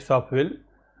types of will.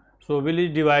 So will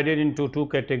is divided into two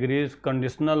categories,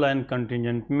 conditional and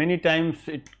contingent. Many times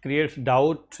it creates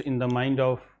doubt in the mind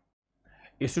of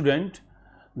a student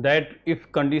that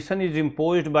if condition is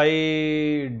imposed by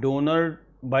donor,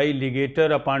 by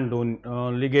legator upon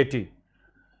legatee,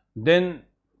 then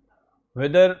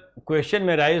whether question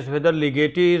may arise whether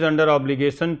legatee is under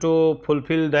obligation to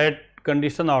fulfill that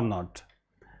condition or not.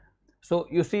 So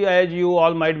you see, as you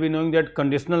all might be knowing that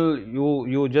conditional,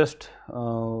 you just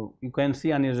you can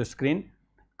see on your screen,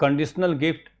 conditional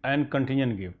gift and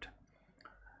contingent gift.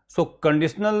 So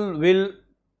conditional will,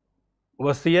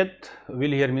 wasiyat,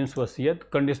 will here means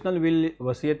wasiyat. Conditional will,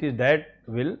 wasiyat is that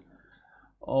will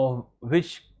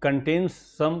which contains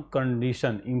some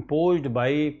condition imposed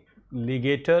by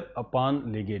legator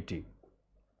upon legatee.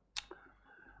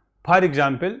 For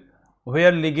example,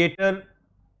 where legator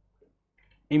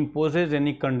imposes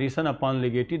any condition upon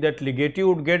legatee that legatee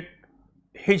would get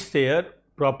his share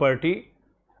property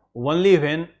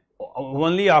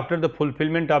only after the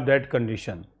fulfillment of that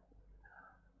condition.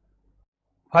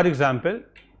 For example,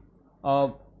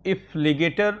 if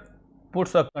legator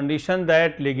puts a condition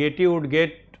that legatee would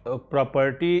get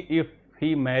property if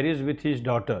he marries with his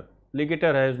daughter,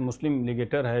 Muslim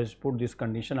legator has put this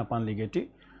condition upon legatee.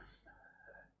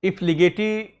 If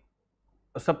legatee,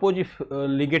 suppose if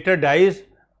legator dies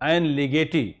and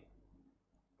legatee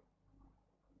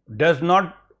does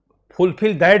not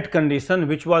fulfill that condition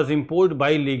which was imposed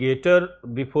by legator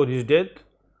before his death,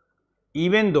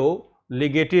 even though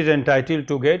legatee is entitled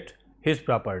to get his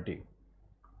property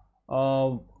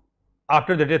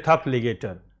after the death of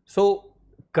legator. So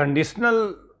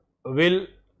conditional will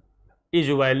is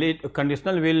valid.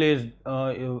 Conditional will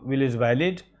is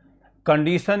valid.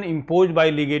 Condition imposed by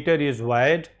legator is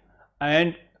void,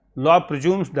 and law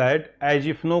presumes that as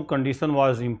if no condition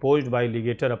was imposed by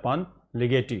legator upon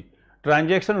legatee,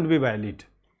 transaction would be valid,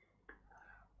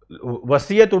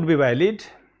 wasiyat would be valid,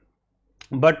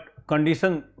 but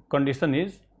condition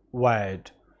is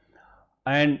void,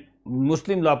 and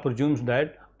Muslim law presumes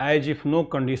that as if no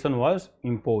condition was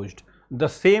imposed. The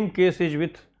same case is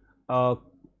with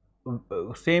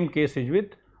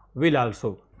will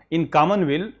also. In common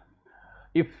will,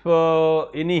 if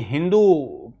any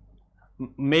Hindu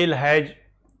male has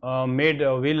made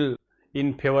a will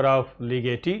in favor of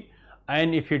legatee,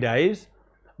 and if he dies,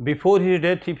 before his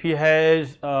death, if he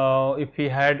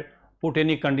had put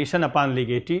any condition upon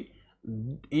legatee,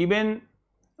 even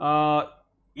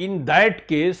in that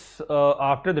case,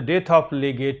 after the death of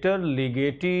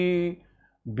legatee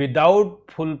without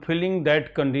fulfilling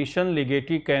that condition,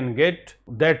 legatee can get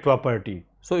that property.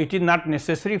 So it is not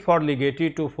necessary for legatee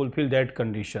to fulfill that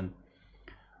condition.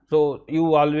 So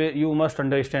you must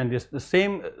understand this. The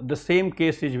same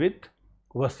case is with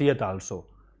wasiyat also.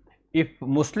 If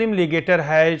Muslim legator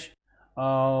has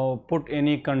put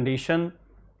any condition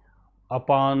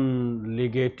upon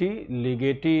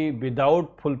legatee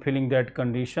without fulfilling that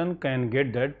condition can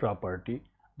get that property.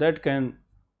 That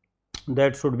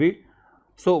should be.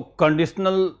 So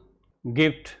conditional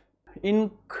gift,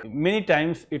 in many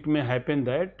times it may happen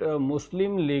that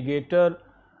Muslim legator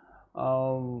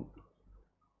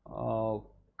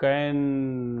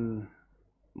can,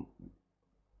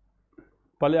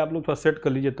 पहले आप लोग थोड़ा set कर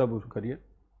लीजिए तब उसको करिए.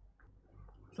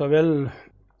 So well,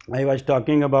 I was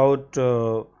talking about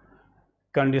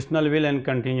conditional will and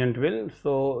contingent will.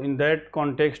 So in that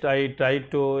context, I tried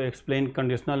to explain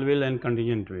conditional will and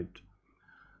contingent will.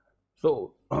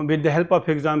 So with the help of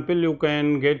example, you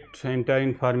can get entire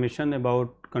information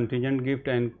about contingent gift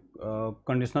and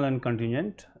conditional and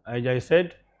contingent. As I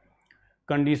said,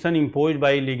 condition imposed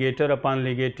by legator upon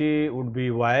legatee would be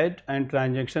void and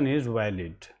transaction is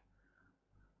valid.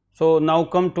 So now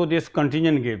come to this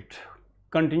contingent gift.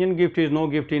 Contingent gift is no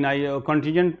gift in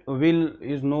contingent will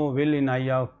is no will in eye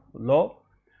of law.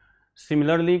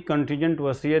 Similarly, contingent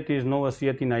wasiyat is no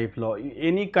wasiyat in eye of law.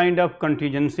 Any kind of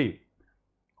contingency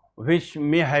which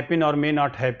may happen or may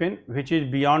not happen, which is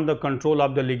beyond the control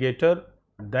of the legator,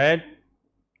 that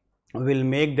will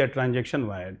make the transaction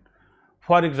void.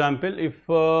 For example, if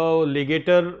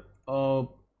legator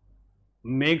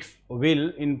makes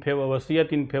will in favor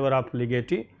wasiyat in favor of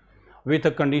legatee with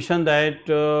a condition that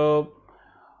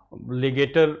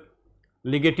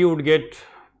legatee would get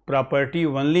property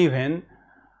only when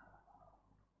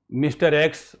Mr.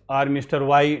 X or Mr.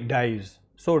 Y dies.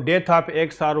 So death of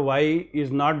X or Y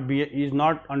is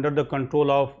not under the control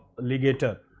of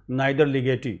legator, neither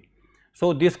legatee.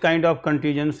 So this kind of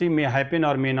contingency may happen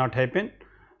or may not happen.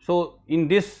 So in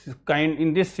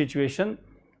this situation,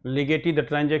 legatee, the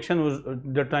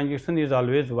transaction is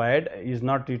always void, is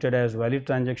not treated as valid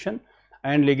transaction,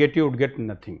 and legatee would get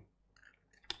nothing.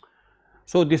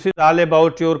 So this is all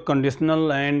about your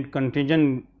conditional and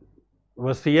contingent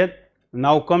wasiyat.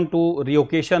 Now come to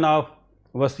revocation of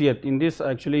wasiyat. In this,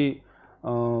 actually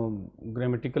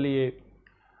grammatically,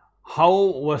 how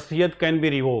wasiyat can be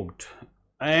revoked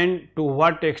and to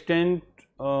what extent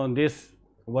this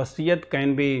wasiyat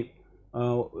can be,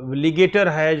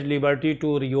 legator has liberty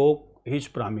to revoke his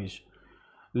promise.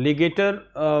 Legator,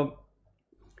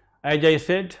 as I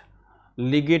said,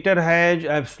 legator has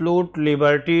absolute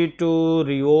liberty to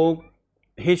revoke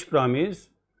his promise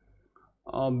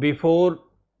before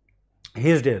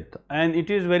his death, and it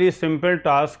is very simple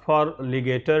task for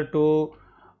legator to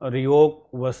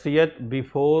revoke wasiyat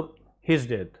before his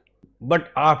death. But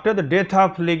after the death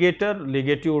of legator,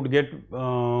 legatee would get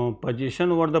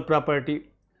possession over the property.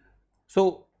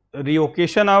 So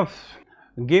revocation of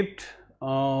gift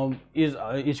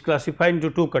is classified into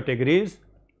two categories: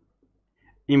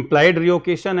 implied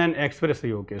revocation and express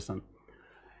revocation.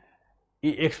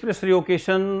 In express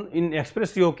revocation,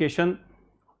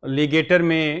 legator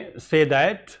may say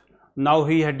that now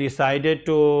he had decided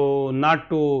to not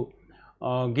to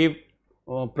give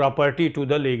property to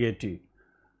the legatee.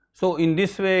 So in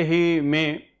this way, he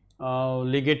may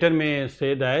legator may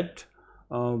say that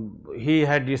he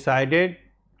had decided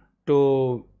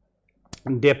to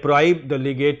deprive the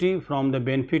legatee from the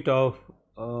benefit of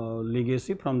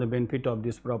legacy, from the benefit of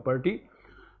this property.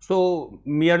 So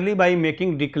merely by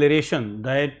making declaration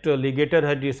that legator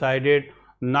had decided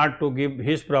not to give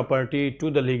his property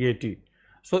to the legatee,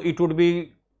 so it would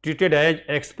be treated as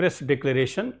express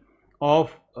declaration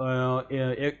of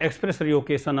express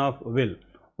revocation of will,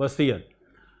 wasiyat.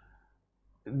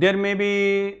 There may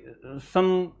be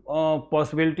some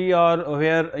possibility or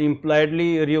where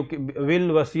impliedly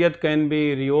will wasiyat can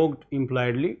be revoked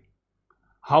impliedly.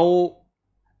 How?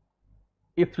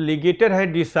 If legator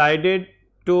had decided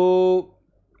to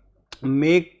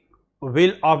make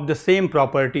will of the same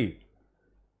property,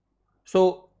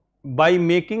 so by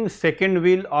making second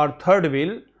will or third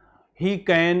will, he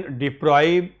can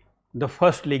deprive the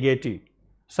first legatee.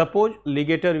 Suppose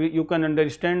legator, you can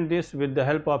understand this with the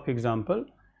help of example,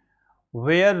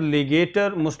 where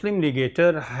Muslim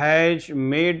legator has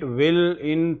made will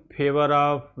in favor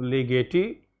of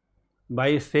legatee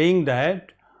by saying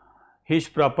that his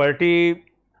property,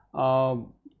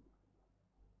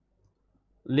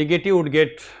 legatee would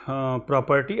get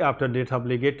property after death of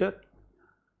legator,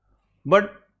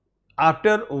 but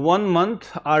after 1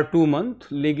 month or 2 months,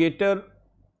 legator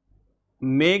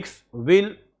makes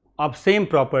will of same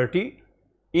property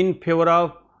in favor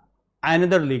of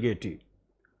another legatee.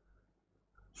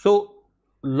 So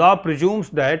law presumes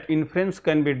that inference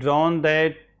can be drawn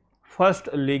that first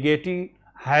legatee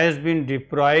has been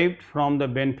deprived from the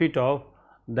benefit of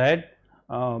that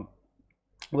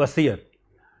wasiyat.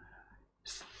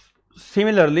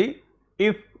 Similarly,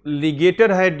 if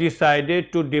legator had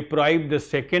decided to deprive the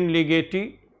second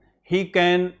legatee, he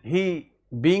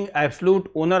being absolute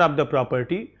owner of the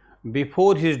property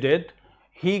before his death,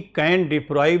 he can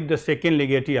deprive the second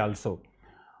legatee also,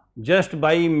 just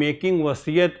by making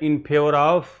wasiyat in favor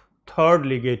of third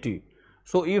legatee.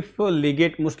 So if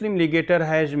Muslim legator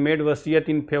has made wasiyat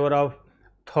in favor of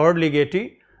third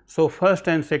legatee, so first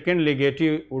and second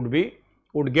legatee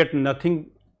would get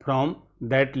nothing from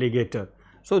that legator.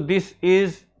 So this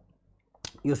is,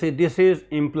 you see, this is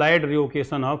implied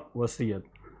revocation of wasiyat.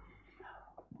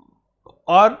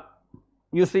 Or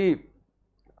you see,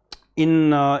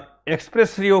 in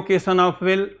express revocation of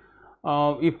will,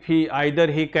 if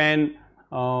he can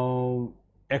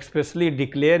expressly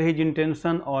declare his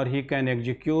intention, or he can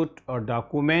execute a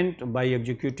document. By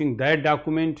executing that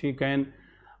document, he can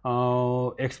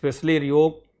expressly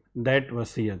revoke that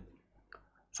wasiyat.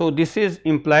 So, this is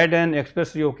implied and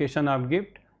express revocation of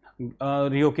gift.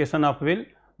 Revocation of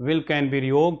will can be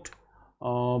revoked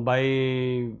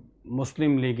by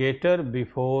Muslim legator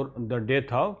before the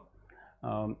death of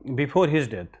before his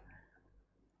death,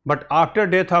 but after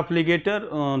death of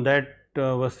legator that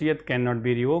wasiyat cannot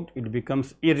be revoked, it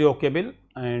becomes irrevocable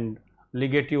and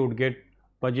legatee would get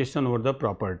possession over the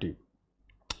property.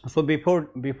 So, before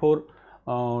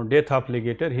death of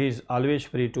legator, he is always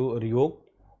free to revoke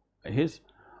his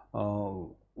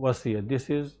wasiyat. This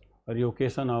is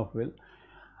revocation of will.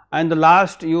 And the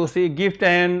last, you see, gift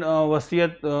and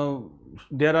wasiyat,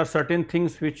 there are certain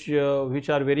things which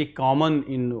are very common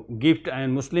in gift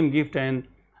and Muslim gift and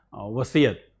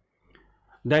wasiyat.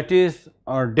 That is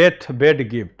death bed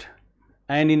gift,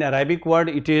 and in Arabic word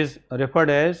it is referred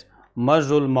as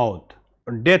marzul maut,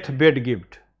 death bed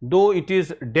gift. Though it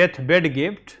is death bed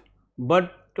gift,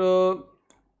 but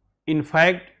in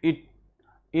fact it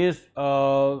is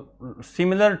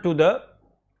similar to the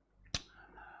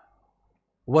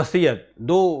wasiyat,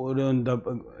 though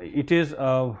it is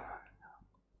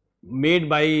made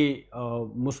by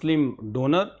Muslim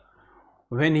donor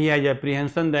when he has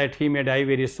apprehension that he may die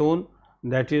very soon.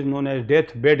 That is known as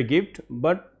death bed gift,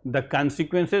 but the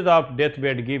consequences of death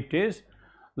bed gift is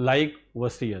like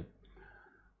wasiyat.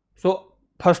 So,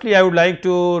 firstly I would like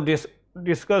to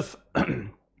discuss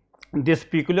this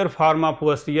peculiar form of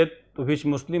wasiyat which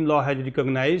Muslim law has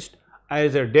recognized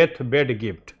as a death bed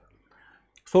gift.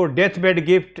 So, death bed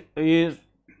gift is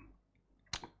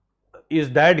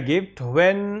that gift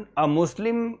when a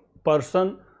Muslim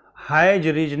person has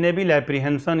reasonable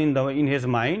apprehension in his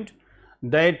mind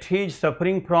that he is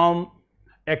suffering from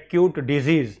acute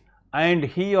disease and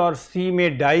he or she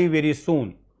may die very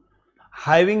soon.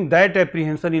 Having that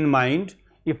apprehension in mind,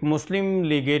 if Muslim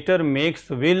legator makes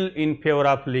will in favor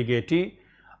of legatee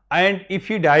and if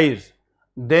he dies,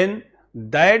 then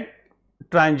that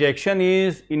transaction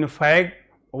is in fact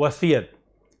wasiyat.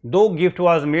 Though gift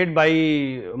was made by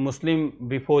Muslim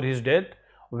before his death,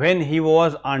 when he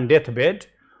was on deathbed,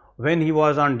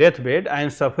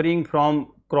 and suffering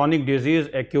from chronic disease,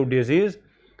 acute disease,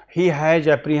 he has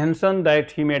apprehension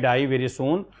that he may die very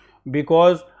soon,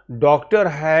 because doctor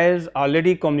has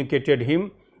already communicated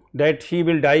him that he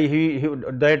will die,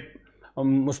 that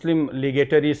Muslim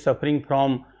legator is suffering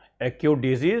from acute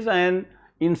disease, and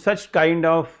in such kind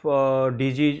of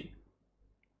disease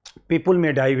people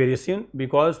may die very soon,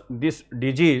 because this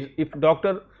disease,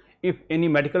 if any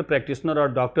medical practitioner or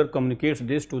doctor communicates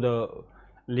this to the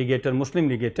legator, Muslim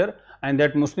legator, and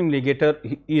that Muslim legator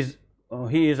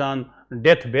he is on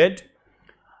deathbed,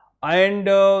 and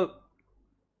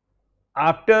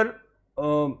after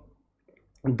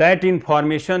that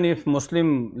information, if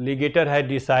Muslim legator had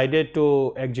decided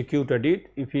to execute a deed,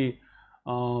 if he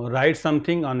writes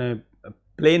something on a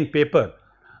plain paper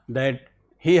that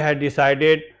he had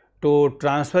decided to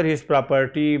transfer his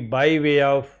property by way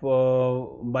of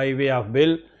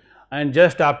will, and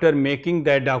just after making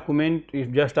that document,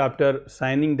 if just after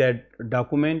signing that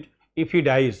document, if he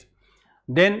dies,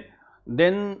 then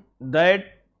that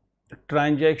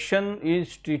transaction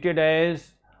is treated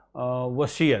as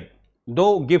wasiyat.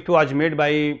 Though gift was made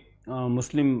by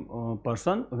Muslim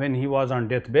person when he was on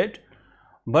deathbed,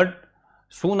 but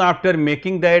soon after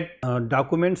making that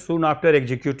document, soon after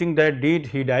executing that deed,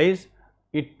 he dies,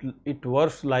 it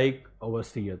works like a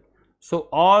wasiyat. So,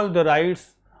 all the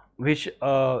rights which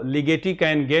legatee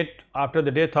can get after the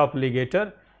death of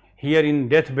legator, here in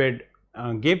deathbed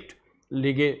gift,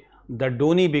 the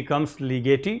donee becomes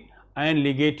legatee, and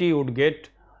legatee would get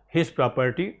his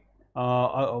property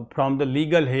from the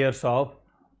legal heirs of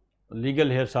the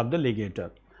legator.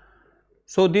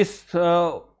 So, this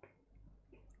the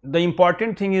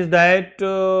important thing is that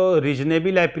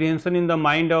reasonable apprehension in the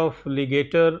mind of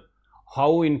legator,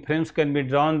 how inference can be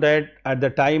drawn that at the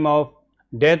time of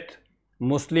death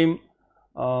Muslim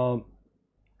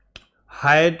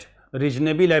had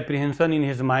reasonable apprehension in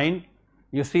his mind.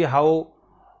 You see how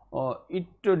it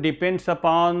depends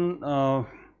upon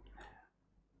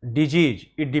disease,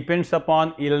 it depends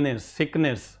upon illness,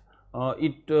 sickness.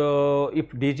 If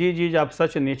disease is of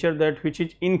such a nature that which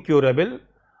is incurable,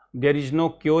 there is no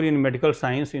cure in medical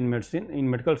science, in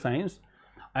medical science,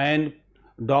 and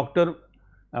doctor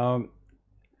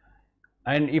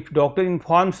and if doctor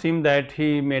informs him that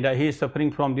he is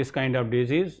suffering from this kind of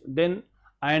disease, then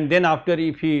after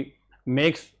if he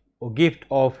makes a gift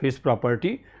of his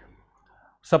property,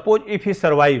 suppose if he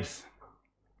survives,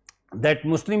 that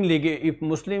if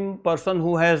Muslim person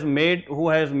who has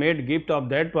made gift of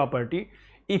that property,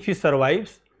 if he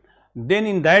survives, then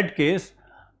in that case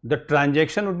the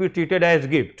transaction would be treated as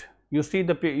gift. You see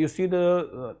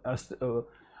the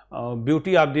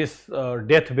beauty of this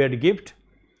deathbed gift.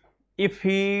 If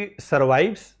he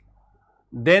survives,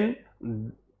 then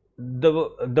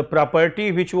the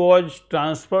property which was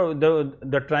transferred,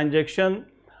 the transaction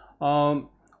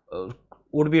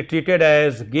would be treated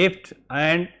as gift,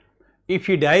 and if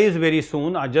he dies very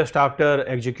soon or just after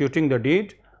executing the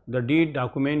deed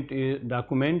document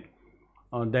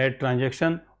that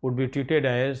transaction would be treated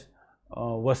as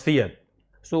wasiyat.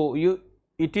 So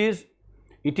it is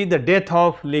the death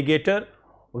of legator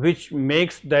which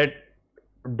makes that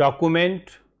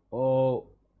document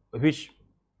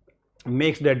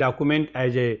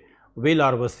as a will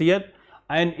or wasiyat,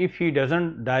 and if he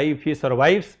doesn't die, if he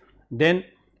survives, then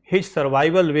his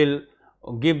survival will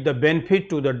give the benefit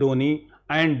to the donee,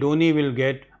 and donee will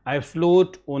get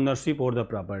absolute ownership over the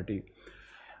property.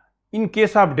 In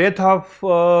case of death of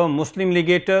Muslim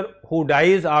legator who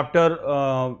dies after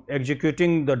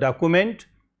executing the document,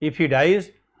 if he dies,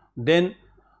 then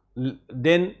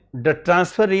the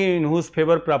transferee in whose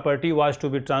favor property was to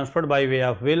be transferred by way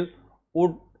of will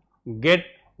would get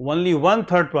only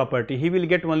 1/3 property. He will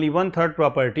get only 1/3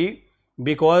 property,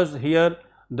 because here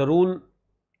the rule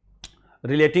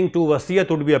relating to wasiyat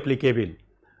would be applicable,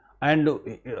 and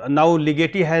now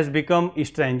legatee has become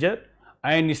stranger,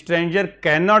 and stranger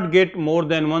cannot get more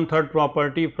than 1/3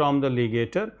 property from the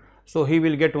legator. So he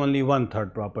will get only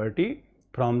 1/3 property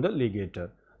from the legator,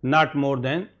 not more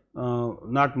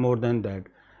than that.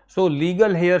 So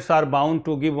legal heirs are bound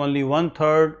to give only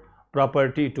 1/3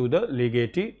 property to the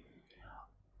legatee.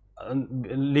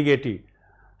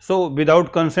 So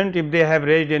without consent, if they have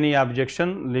raised any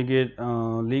objection,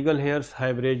 legal heirs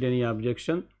have raised any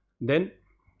objection, then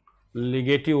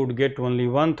legatee would get only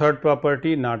 1/3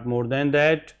 property, not more than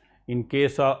that. In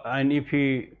case of, and if he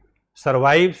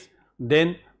survives,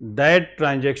 then that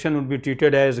transaction would be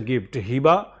treated as gift,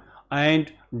 hiba,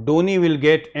 and donee will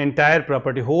get entire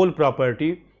property, whole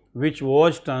property which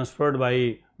was transferred by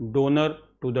donor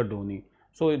to the donee.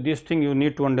 So this thing you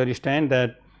need to understand,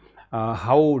 that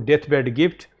how deathbed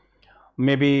gift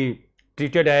may be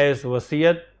treated as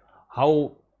wasiyat, how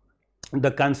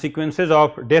the consequences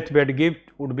of deathbed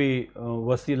gift would be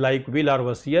like will or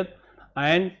wasiyat,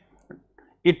 and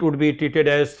it would be treated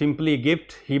as simply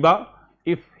gift, hiba,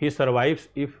 if he survives,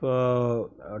 if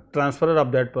transferor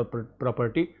of that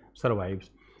property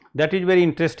survives. That is very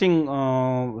interesting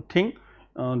thing,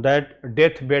 that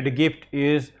deathbed gift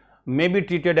may be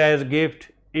treated as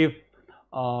gift if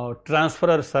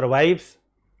transferor survives,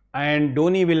 and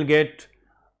donee will get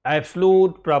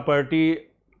absolute property,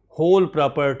 whole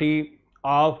property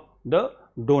of the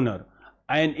donor,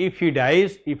 and if he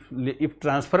dies, if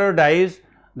transferor dies,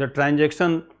 the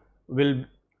transaction will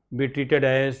be treated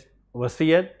as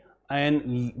wasiyat,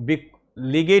 and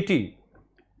legatee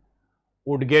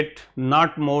would get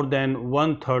not more than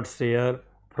 1/3 share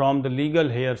from the legal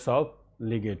heirs of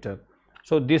legator.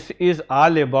 So this is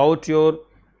all about your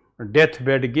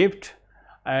deathbed gift,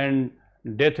 and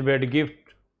deathbed gift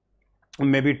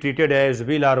may be treated as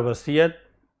will or wasiyat,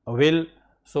 will.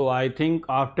 So I think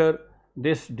after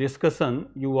this discussion,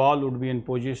 you all would be in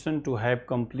position to have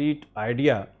complete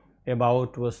idea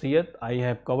about wasiyat. I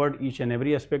have covered each and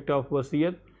every aspect of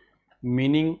wasiyat,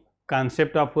 meaning,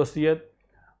 concept of wasiyat,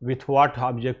 with what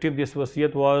objective this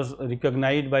wasiyat was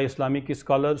recognized by Islamic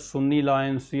scholars, Sunni law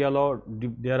and Shia law.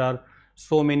 There are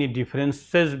so many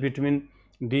differences between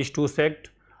these two sects.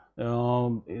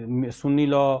 Sunni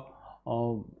law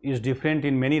is different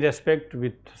in many respects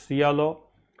with Shia law.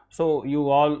 So you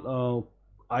all,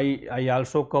 I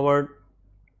also covered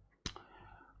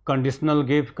conditional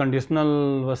gift, conditional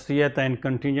wasiyat and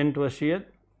contingent wasiyat.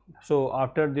 So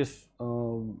after this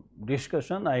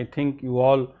discussion, I think you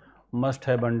all must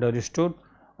have understood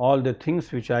all the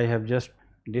things which I have just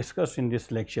discussed in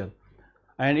this lecture,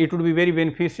 and it would be very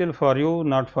beneficial for you,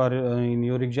 not for in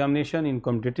your examination, in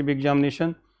competitive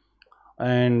examination.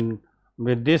 And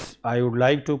with this, I would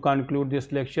like to conclude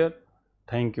this lecture.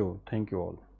 Thank you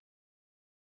all.